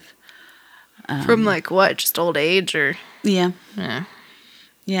 75. From like what? Just old age or? Yeah. Yeah.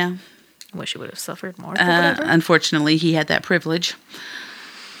 Yeah. I wish he would have suffered more. But whatever. Unfortunately, he had that privilege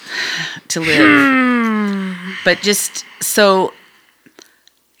to live. But just so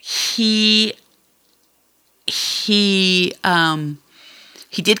he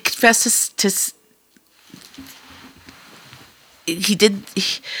did confess to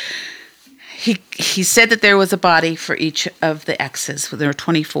he said that there was a body for each of the exes. There were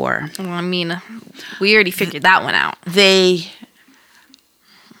 24. Well, I mean, we already figured that one out. They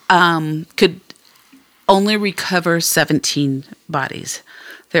could only recover 17 bodies.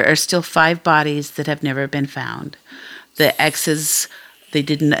 There are still 5 bodies that have never been found. The exes, they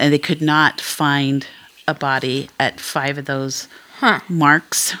could not find a body at 5 of those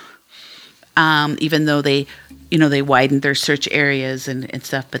marks. Even though they widened their search areas and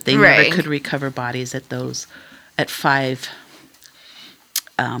stuff, but they never could recover bodies at 5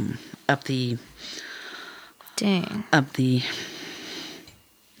 of the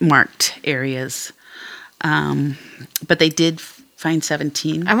marked areas. But they did find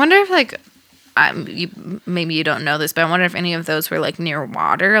 17. I wonder if maybe you don't know this, but I wonder if any of those were like near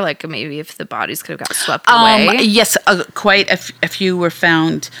water, like maybe if the bodies could have got swept away. Yes, quite a few were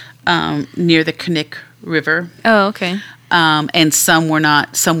found near the Knik River. Oh, okay. And some were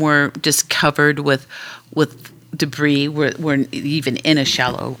not. Some were just covered with debris. Were even in a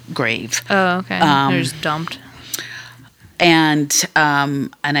shallow grave. Oh, okay. They're just dumped. And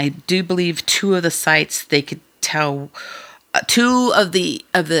I do believe 2 of the sites they could tell. 2 of the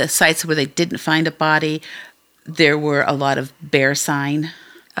sites where they didn't find a body, there were a lot of bear sign.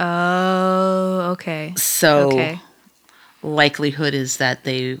 Oh, okay. So likelihood is that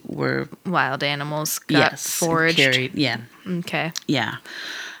they were wild animals got foraged. Carried. Yeah. Okay. Yeah.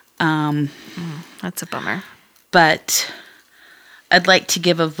 That's a bummer. But I'd like to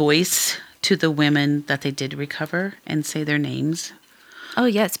give a voice to the women that they did recover and say their names. Oh,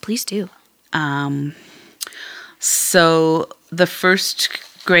 yes, please do. So the first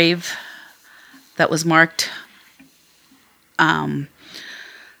grave that was marked,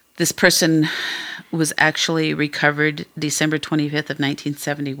 this person was actually recovered December 25th of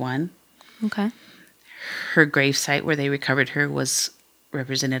 1971. Okay. Her grave site where they recovered her was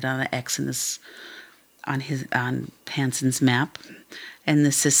represented on an X on Hansen's map. And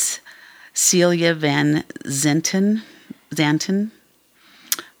this is Celia Van Zanten.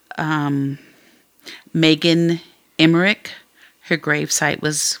 Megan Emmerich, her grave site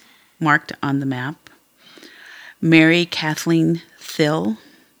was marked on the map. Mary Kathleen Thill,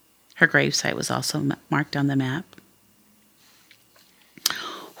 her grave site was also marked on the map.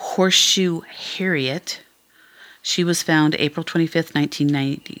 Horseshoe Harriet, she was found April 25th,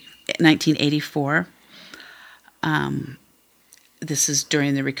 1984. This is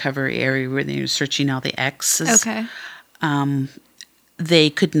during the recovery area where they were searching all the X's. Okay. they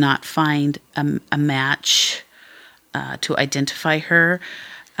could not find a match to identify her.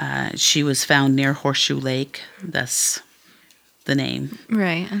 She was found near Horseshoe Lake, thus the name.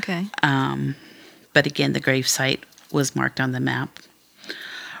 Right. Okay. But again, the grave site was marked on the map.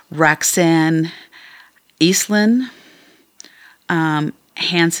 Roxanne Eastland,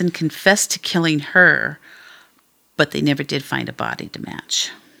 Hansen confessed to killing her, but they never did find a body to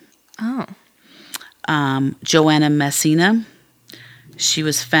match. Oh. Joanna Messina, she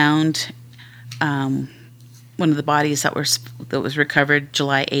was found. One of the bodies that was recovered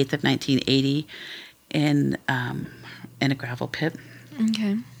July 8th of 1980 in a gravel pit.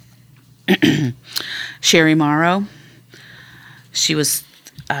 Okay. Sherry Morrow, she was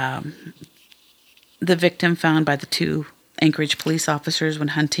the victim found by the two Anchorage police officers when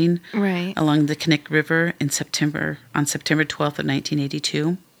hunting Right. along the Knik River on September 12th of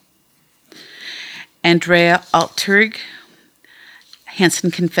 1982. Andrea Altberg, Hansen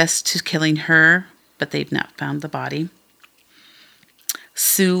confessed to killing her, but they've not found the body.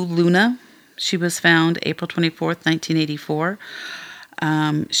 Sue Luna, she was found April 24th, 1984.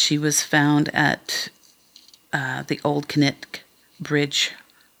 She was found at the old Knik Bridge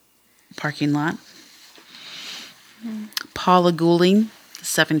parking lot. Paula Goulding, the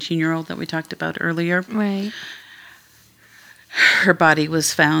 17-year-old that we talked about earlier. Right. Her body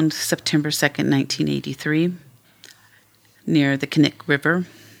was found September 2nd, 1983, near the Knik River.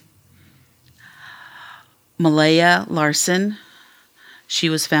 Malaya Larson, she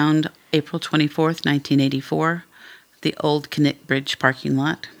was found April 24th, 1984, the old Knik Bridge parking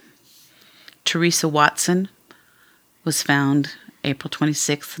lot. Teresa Watson was found April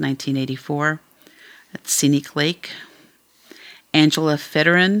 26th, 1984, at Scenic Lake. Angela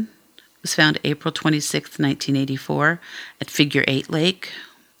Federin was found April 26th, 1984, at Figure 8 Lake.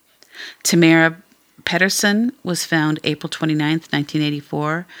 Tamara Pedersen was found April 29th,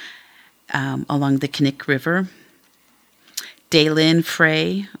 1984, along the Knik River. Daylin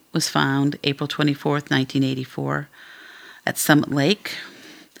Frey was found April 24th, 1984, at Summit Lake.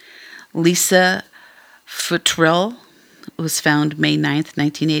 Lisa Futrell was found May 9th,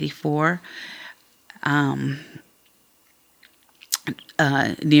 1984,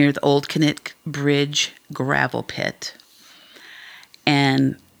 near the old Knik Bridge gravel pit.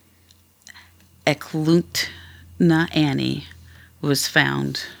 And Eklutna Annie was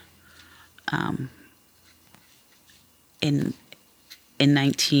found in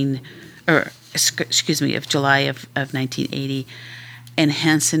of July of 1980, and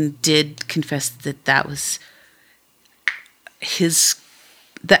Hansen did confess that was his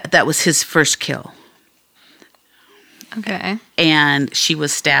first kill. Okay. And she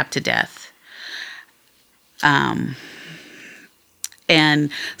was stabbed to death. And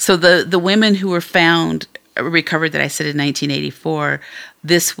so the women who were found recovered that I said in 1984,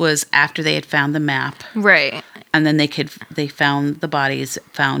 this was after they had found the map. Right. And then they found the bodies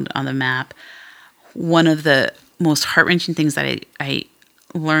found on the map. One of the most heart-wrenching things that I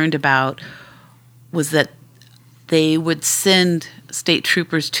learned about was that they would send state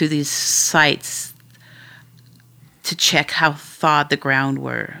troopers to these sites to check how thawed the ground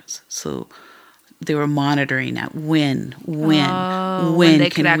was. So they were monitoring at when they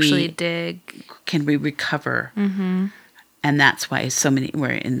could actually dig. Can we recover? Mm-hmm. And that's why so many were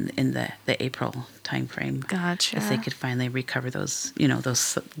in the April time frame. Gotcha. If they could finally recover those,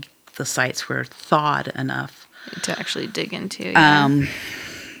 the sites were thawed enough To actually dig into. Yeah.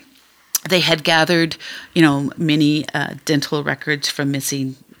 They had gathered, many dental records from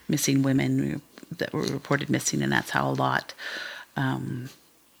missing women that were reported missing, and that's how a lot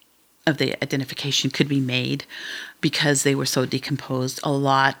of the identification could be made because they were so decomposed. A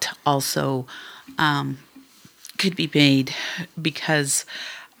lot also could be made because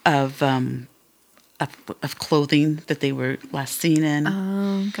of clothing that they were last seen in.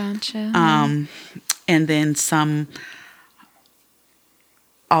 Oh, gotcha. And then some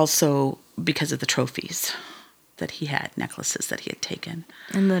also because of the trophies that he had, necklaces that he had taken.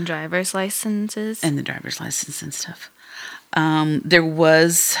 And the driver's licenses. And the driver's license and stuff. There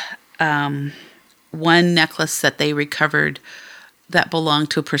was one necklace that they recovered that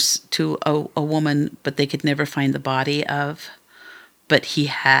belonged to a woman, but they could never find the body of. But he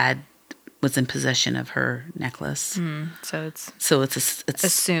was in possession of her necklace. So it's it's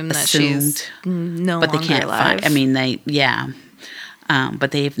assumed that she's no but longer they can't alive. find.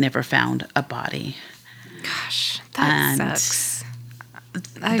 But they've never found a body. Gosh, that sucks.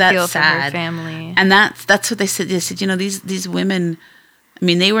 I That's feel for sad. her family. And that's what they said. They said, these women,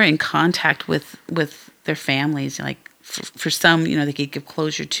 they were in contact with their families. Like for some, they could give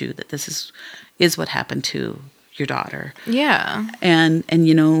closure to that. This is what happened to your daughter. Yeah. And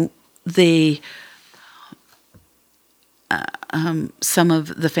they some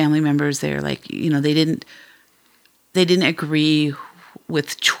of the family members there, like, they didn't agree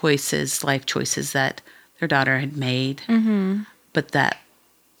with life choices that their daughter had made, but that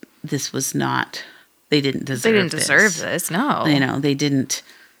this was not, they didn't deserve this. No. They didn't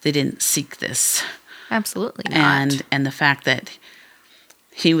seek this. Absolutely not. And the fact that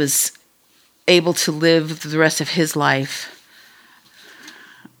he was able to live the rest of his life.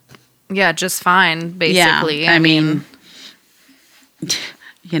 Yeah, just fine, basically. Yeah, I mean,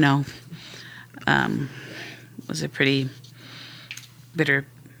 was a pretty bitter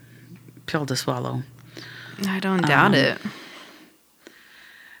pill to swallow. I don't doubt it.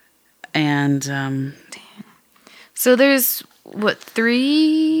 And so there's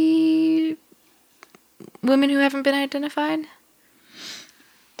 3 women who haven't been identified?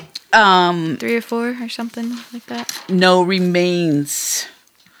 3 or 4 or something like that? No remains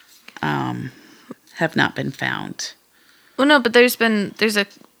have not been found. Well, no, but there's a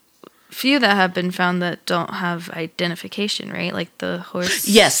few that have been found that don't have identification, right? Like the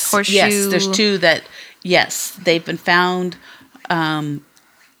horseshoe. Yes, there's 2 that, yes, they've been found. And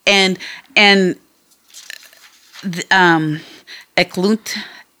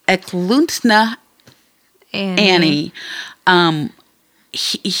Eklundna Annie,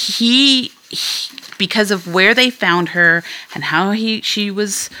 he because of where they found her and how she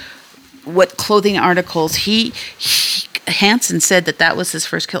was, what clothing articles, Hansen said that was his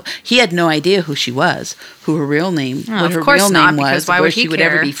first kill. He had no idea who she was, who her real name, what her real name was, where she would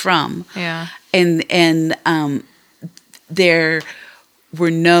ever be from. Yeah. And there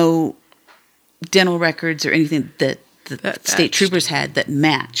were no dental records or anything that the state troopers had that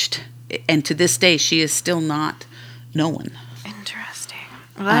matched. And to this day, she is still not known. Interesting.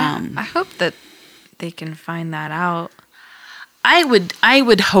 Well, I hope that they can find that out. I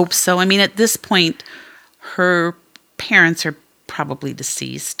would hope so. I mean, at this point, her parents are probably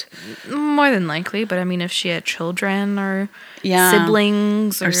deceased. More than likely, but I mean, if she had children or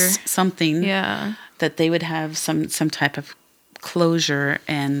siblings or something, that they would have some type of closure.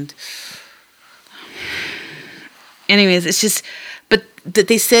 And anyways, it's just, but that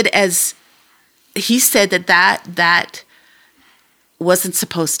they said, as he said, that wasn't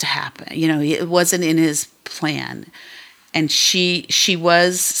supposed to happen. It wasn't in his plan. And she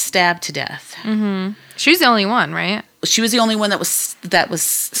was stabbed to death. Mm-hmm. She's the only one, right? She was the only one that was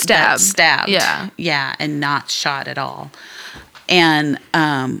stabbed. Yeah, and not shot at all. And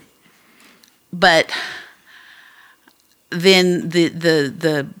but then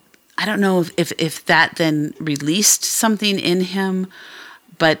the I don't know if that then released something in him,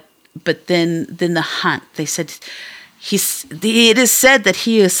 but then the hunt. They said it is said that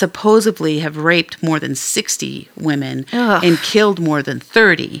he is supposedly have raped more than 60 women and killed more than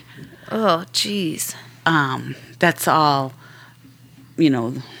 30. Oh, jeez. That's all,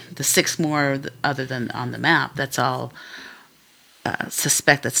 the 6 more other than on the map. That's all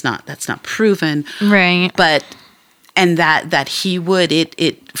suspect. That's not proven. Right. But, and that he would,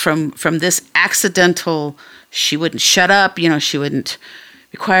 from this accidental, she wouldn't shut up, she wouldn't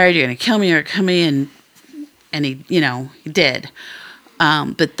be quiet, you're going to kill me or kill me, and he, he did.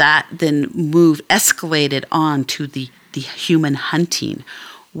 But that then escalated on to the human hunting,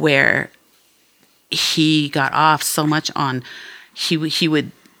 where he got off so much on, he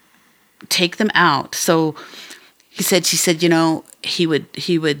would take them out. So she said, he would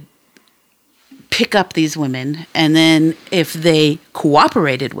pick up these women, and then if they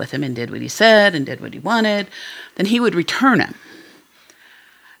cooperated with him and did what he said and did what he wanted, then he would return them.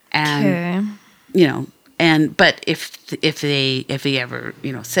 And, but if he ever,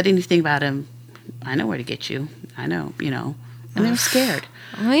 said anything about him, I know where to get you. I know, and they were scared.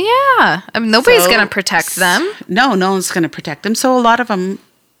 Well, yeah. I mean, nobody's going to protect them. No one's going to protect them. So a lot of them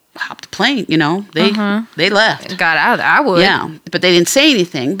hopped the plane, they left. Got out. I would. Yeah, but they didn't say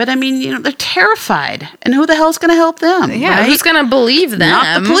anything. But I mean, they're terrified. And who the hell's going to help them? Yeah, right? who's going to believe them?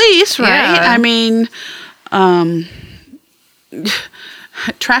 Not the police, right? Yeah. I mean,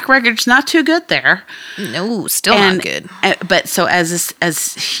 track record's not too good there. No, still not good. But so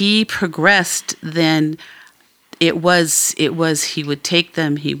as he progressed, then it was he would take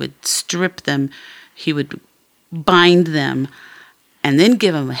them, he would strip them, he would bind them, and then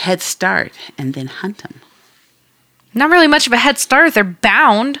give them a head start, and then hunt them. Not really much of a head start. They're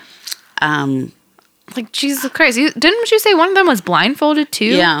bound. Like, Jesus Christ. Didn't you say one of them was blindfolded too?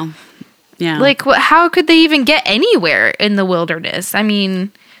 Yeah. Yeah. Like, how could they even get anywhere in the wilderness? I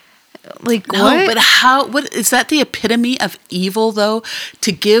mean, like, no, what? But what is that the epitome of evil, though?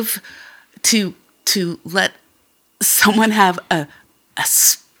 To let someone have a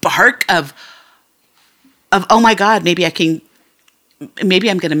spark of oh my God, maybe I'm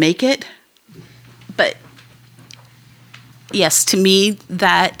going to make it. But yes, to me,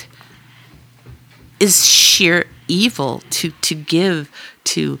 that is sheer evil to give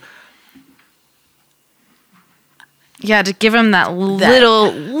to. Yeah, to give him that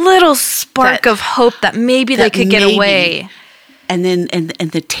little spark of hope that maybe they could get away. And then and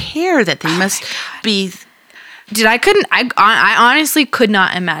the terror that they must be. Dude, I honestly could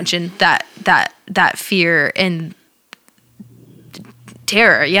not imagine that fear and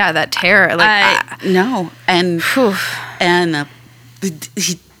terror. Yeah, that terror. Like no, and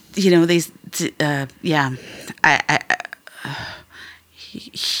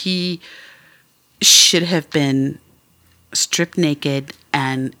he should have been stripped naked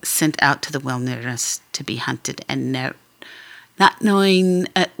and sent out to the wilderness to be hunted, and not knowing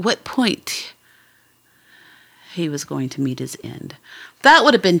at what point he was going to meet his end. That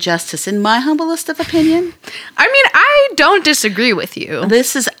would have been justice, in my humblest of opinion. I mean, I don't disagree with you.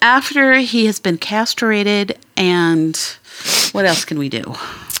 This is after he has been castrated, and what else can we do?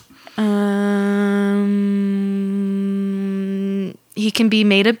 He can be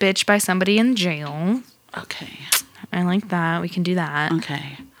made a bitch by somebody in jail. Okay. I like that. We can do that.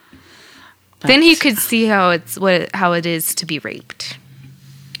 Okay. Then he could see how it is to be raped.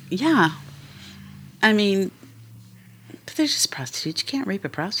 Yeah. I mean, but they're just prostitutes. You can't rape a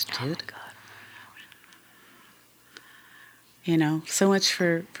prostitute. Oh, God. So much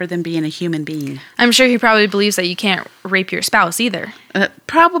for them being a human being. I'm sure he probably believes that you can't rape your spouse either.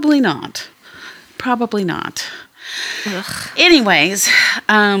 Probably not. Probably not. Ugh. Anyways,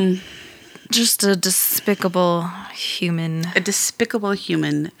 just a despicable human. A despicable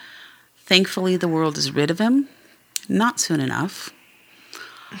human. Thankfully, the world is rid of him. Not soon enough.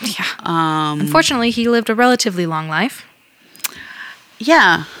 Yeah. Unfortunately, he lived a relatively long life.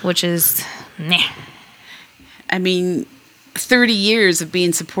 Yeah. Which is, nah. I mean, 30 years of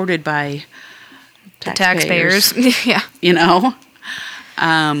being supported by taxpayers. Yeah.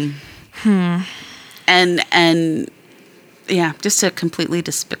 And yeah, just a completely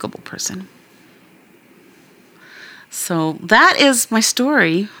despicable person. So that is my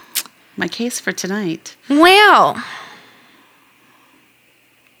story, my case for tonight. Well,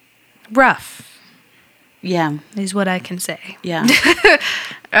 rough. Yeah. Is what I can say. Yeah.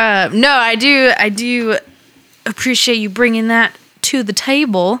 No, I do appreciate you bringing that to the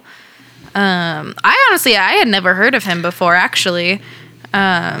table. I had never heard of him before, actually.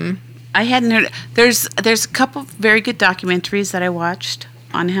 I hadn't heard. There's a couple of very good documentaries that I watched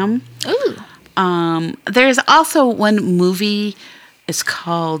on him. Ooh. There's also one movie. It's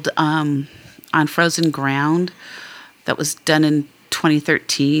called On Frozen Ground that was done in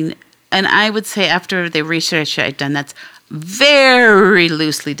 2013. And I would say after the research I've done, that's very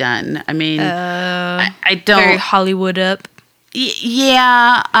loosely done. I mean, I don't... Very Hollywood up.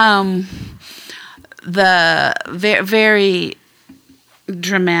 Yeah. The very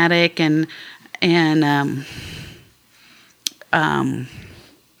dramatic and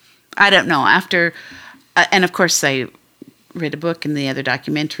I don't know. After... and of course, I read a book and the other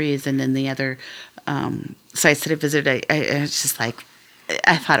documentaries and then the other sites that I visited. I was just like...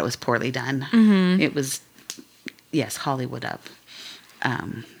 I thought it was poorly done. Mm-hmm. It was, yes, Hollywood up.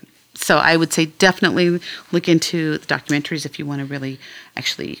 So I would say definitely look into the documentaries if you want to really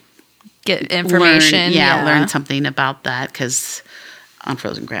actually get information. Learn something about that, because On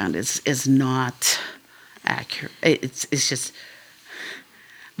Frozen Ground is not accurate. It's just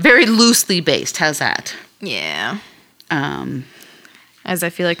very loosely based. How's that? Yeah. As I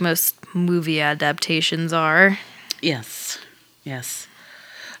feel like most movie adaptations are. Yes.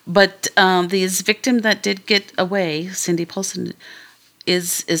 But this victim that did get away, Cindy Paulson,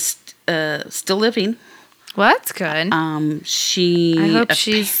 is still living. Well, that's good. I hope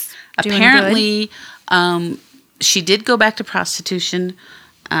she's apparently doing good. She did go back to prostitution,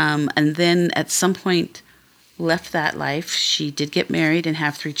 and then at some point left that life. She did get married and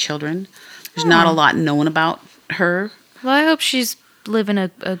have 3 children. There's not a lot known about her. Well, I hope she's living a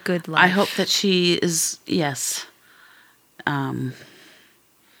good life. I hope that she is, yes.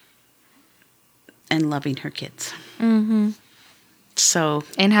 And loving her kids. Mm-hmm. So.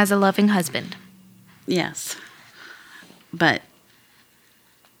 And has a loving husband. Yes. But,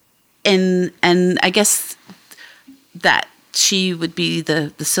 and I guess that she would be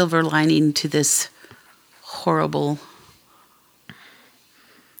the silver lining to this horrible.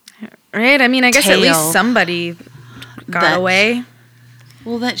 Right? I mean, I guess at least somebody got away.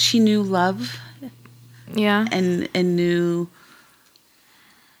 Well, that she knew love. Yeah. And knew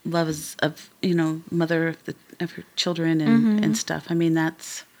love is of, mother of her children and stuff. I mean,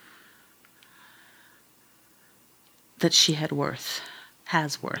 that she has worth.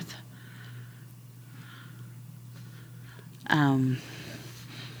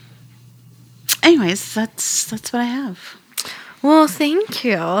 Anyways, that's what I have. Well, thank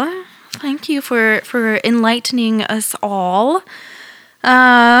you. Thank you for enlightening us all.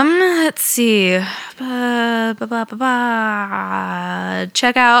 Let's see. Check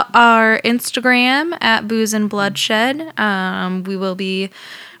out our Instagram at Booze and Bloodshed.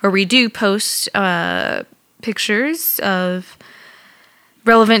 We do post pictures of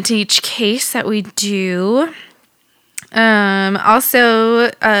relevant to each case that we do.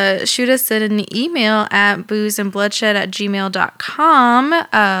 Also, shoot us an email at boozeandbloodshed@gmail.com.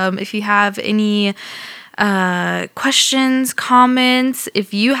 If you have any questions, comments,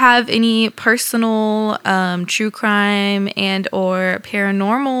 if you have any personal true crime and or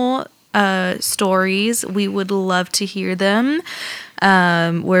paranormal stories, we would love to hear them.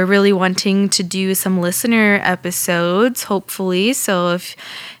 We're really wanting to do some listener episodes, hopefully. So if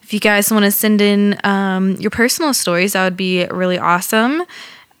you guys want to send in your personal stories, that would be really awesome.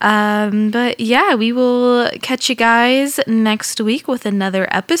 But yeah, we will catch you guys next week with another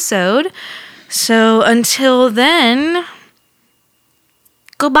episode. So until then,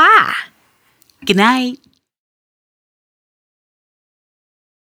 goodbye. Good night.